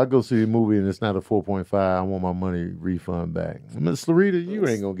 If I go see a movie and it's not a 4.5, I want my money refund back. Miss Larita, you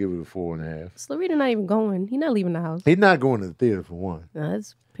ain't gonna give it a 4.5. Larita not even going. He's not leaving the house. He's not going to the theater for one. No,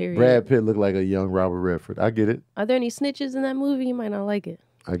 that's period. Brad Pitt looked like a young Robert Redford. I get it. Are there any snitches in that movie? You might not like it.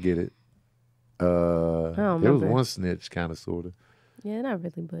 I get it. I don't remember. There was one snitch, kind of, sort of. Yeah, not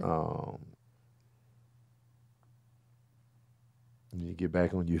really, but. You get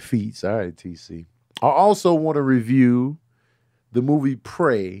back on your feet. All right, TC. I also want to review the movie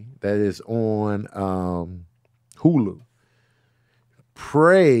Prey that is on Hulu.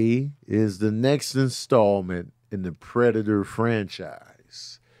 Prey is the next installment in the Predator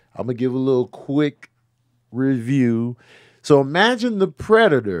franchise. I'm going to give a little quick review. So imagine the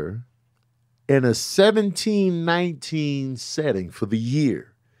Predator in a 1719 setting for the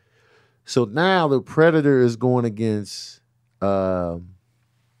year. So now the Predator is going against the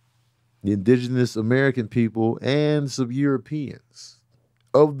indigenous American people and some Europeans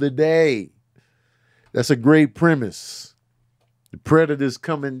of the day. That's a great premise. The Predator's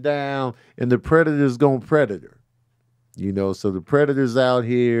coming down and the Predator's going Predator. You know, so the Predator's out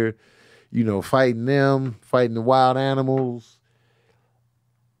here, you know, fighting them, fighting the wild animals.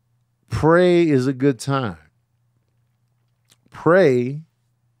 Prey is a good time. Prey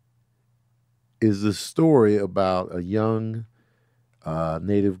is a story about a young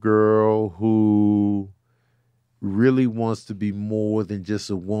Native girl who really wants to be more than just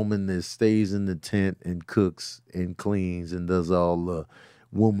a woman that stays in the tent and cooks and cleans and does all the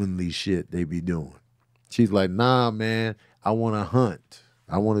womanly shit they be doing. She's like, nah, man, I want to hunt.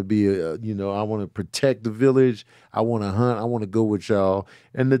 I want to be I want to protect the village. I want to hunt. I want to go with y'all.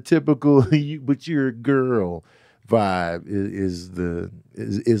 And the typical, but you're a girl vibe is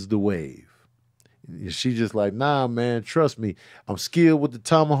the wave. She just like, nah, man, trust me. I'm skilled with the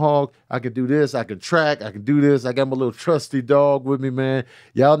tomahawk. I can do this. I can track. I can do this. I got my little trusty dog with me, man.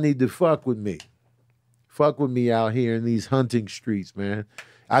 Y'all need to fuck with me. Fuck with me out here in these hunting streets, man.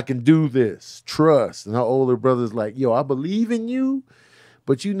 I can do this. Trust. And her older brother's like, yo, I believe in you,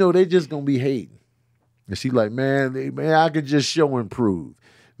 but you know they just gonna be hating. And she like, man, I could just show and prove.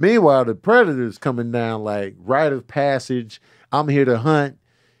 Meanwhile, the Predator's coming down like rite of passage. I'm here to hunt.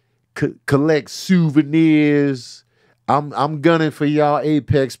 Collect souvenirs. I'm gunning for y'all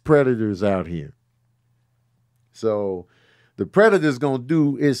apex predators out here. So the Predator's gonna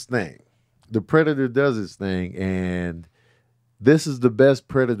do its thing. The Predator does its thing, and this is the best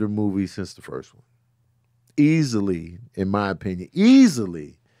Predator movie since the first one. Easily, in my opinion,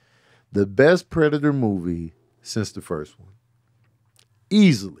 easily the best Predator movie since the first one.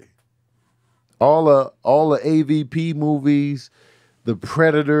 Easily. All the AVP movies, the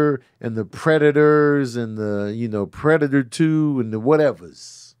Predator and the Predators and the, Predator 2 and the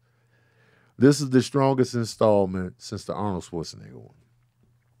whatevers. This is the strongest installment since the Arnold Schwarzenegger one.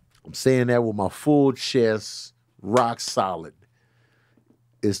 I'm saying that with my full chest, rock solid.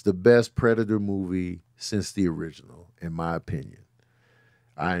 It's the best Predator movie since the original, in my opinion.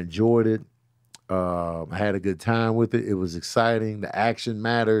 I enjoyed it. I had a good time with it. It was exciting. The action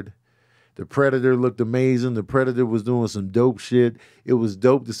mattered. The Predator looked amazing. The Predator was doing some dope shit. It was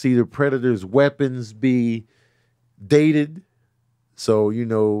dope to see the Predator's weapons be dated. So,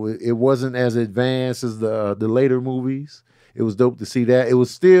 it wasn't as advanced as the later movies. It was dope to see that. It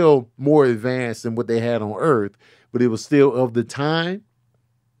was still more advanced than what they had on Earth, but it was still of the time.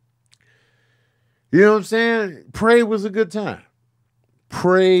 You know what I'm saying? Prey was a good time.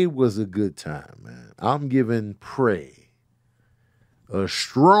 Prey was a good time, man. I'm giving Prey a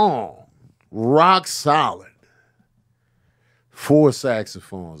strong, rock solid 4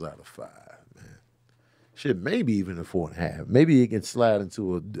 saxophones out of 5, man. Shit, maybe even a 4.5. Maybe it can slide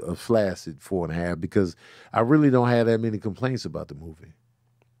into a flaccid 4.5 because I really don't have that many complaints about the movie.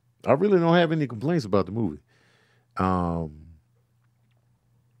 I really don't have any complaints about the movie.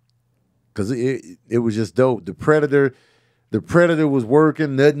 Because it was just dope. The Predator was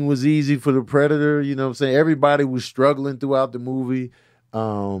working. Nothing was easy for the Predator. You know what I'm saying? Everybody was struggling throughout the movie.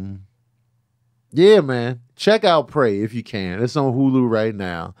 Yeah, man. Check out Prey if you can. It's on Hulu right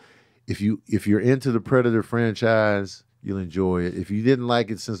now. If you're into the Predator franchise, you'll enjoy it. If you didn't like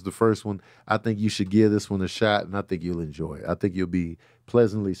it since the first one, I think you should give this one a shot, and I think you'll enjoy it. I think you'll be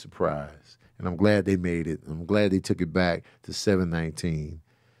pleasantly surprised. And I'm glad they made it. I'm glad they took it back to 719.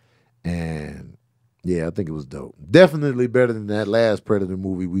 And yeah, I think it was dope. Definitely better than that last Predator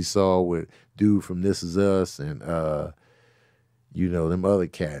movie we saw with dude from This Is Us and them other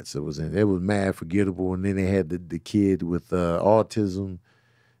cats. It was mad forgettable. And then they had the kid with autism.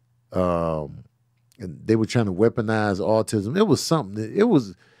 And they were trying to weaponize autism. It was something.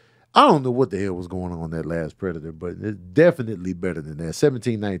 I don't know what the hell was going on in that last Predator, but it's definitely better than that.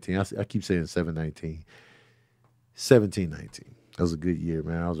 1719. I keep saying 719. 1719. That was a good year,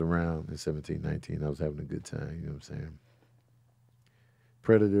 man. I was around in 1719. I was having a good time. You know what I'm saying?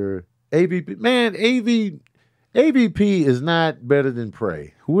 Predator. AVP. Man, AVP is not better than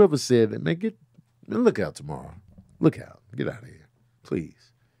Prey. Whoever said that, man, look out tomorrow. Look out. Get out of here.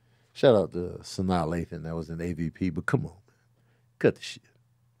 Please. Shout out to Sanaa Lathan that was in AVP, but come on, man. Cut the shit.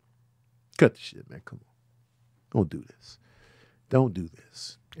 Cut the shit, man. Come on. Don't do this. Don't do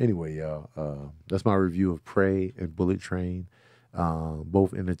this. Anyway, y'all, that's my review of Prey and Bullet Train.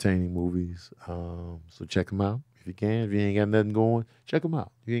 Both entertaining movies. So check them out if you can. If you ain't got nothing going, check them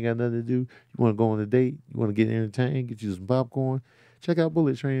out. If you ain't got nothing to do, you want to go on a date, you want to get entertained, get you some popcorn, check out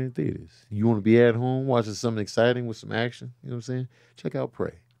Bullet Train in theaters. You want to be at home watching something exciting with some action, you know what I'm saying? Check out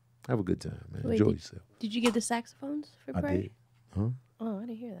Pray. Have a good time, man. Wait, Enjoy yourself. Did you get the saxophones for I Pray? did. Huh? Oh, I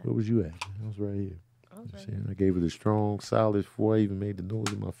didn't hear that. Where was you at? I was right here. I was right See, here. I gave it a strong, solid 4. I even made the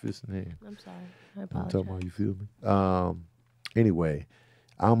noise of my fist and hand. I'm sorry. I I'm apologize. talking about, you feel me? Anyway,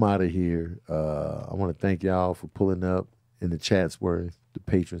 I'm out of here. I want to thank y'all for pulling up in the Chatsworth. The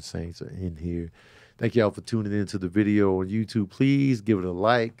patron saints are in here. Thank y'all for tuning into the video on YouTube. Please give it a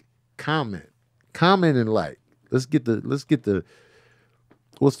like, comment and like. Let's get the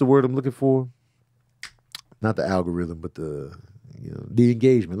what's the word I'm looking for? Not the algorithm, but the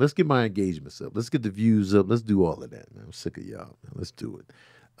engagement. Let's get my engagements up. Let's get the views up. Let's do all of that, man. I'm sick of y'all, man. Let's do it.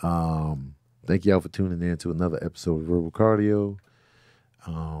 Thank y'all for tuning in to another episode of Verbal Cardio.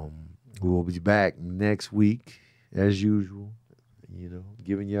 We will be back next week, as usual,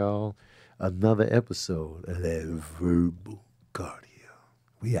 giving y'all another episode of that Verbal Cardio.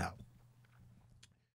 We out.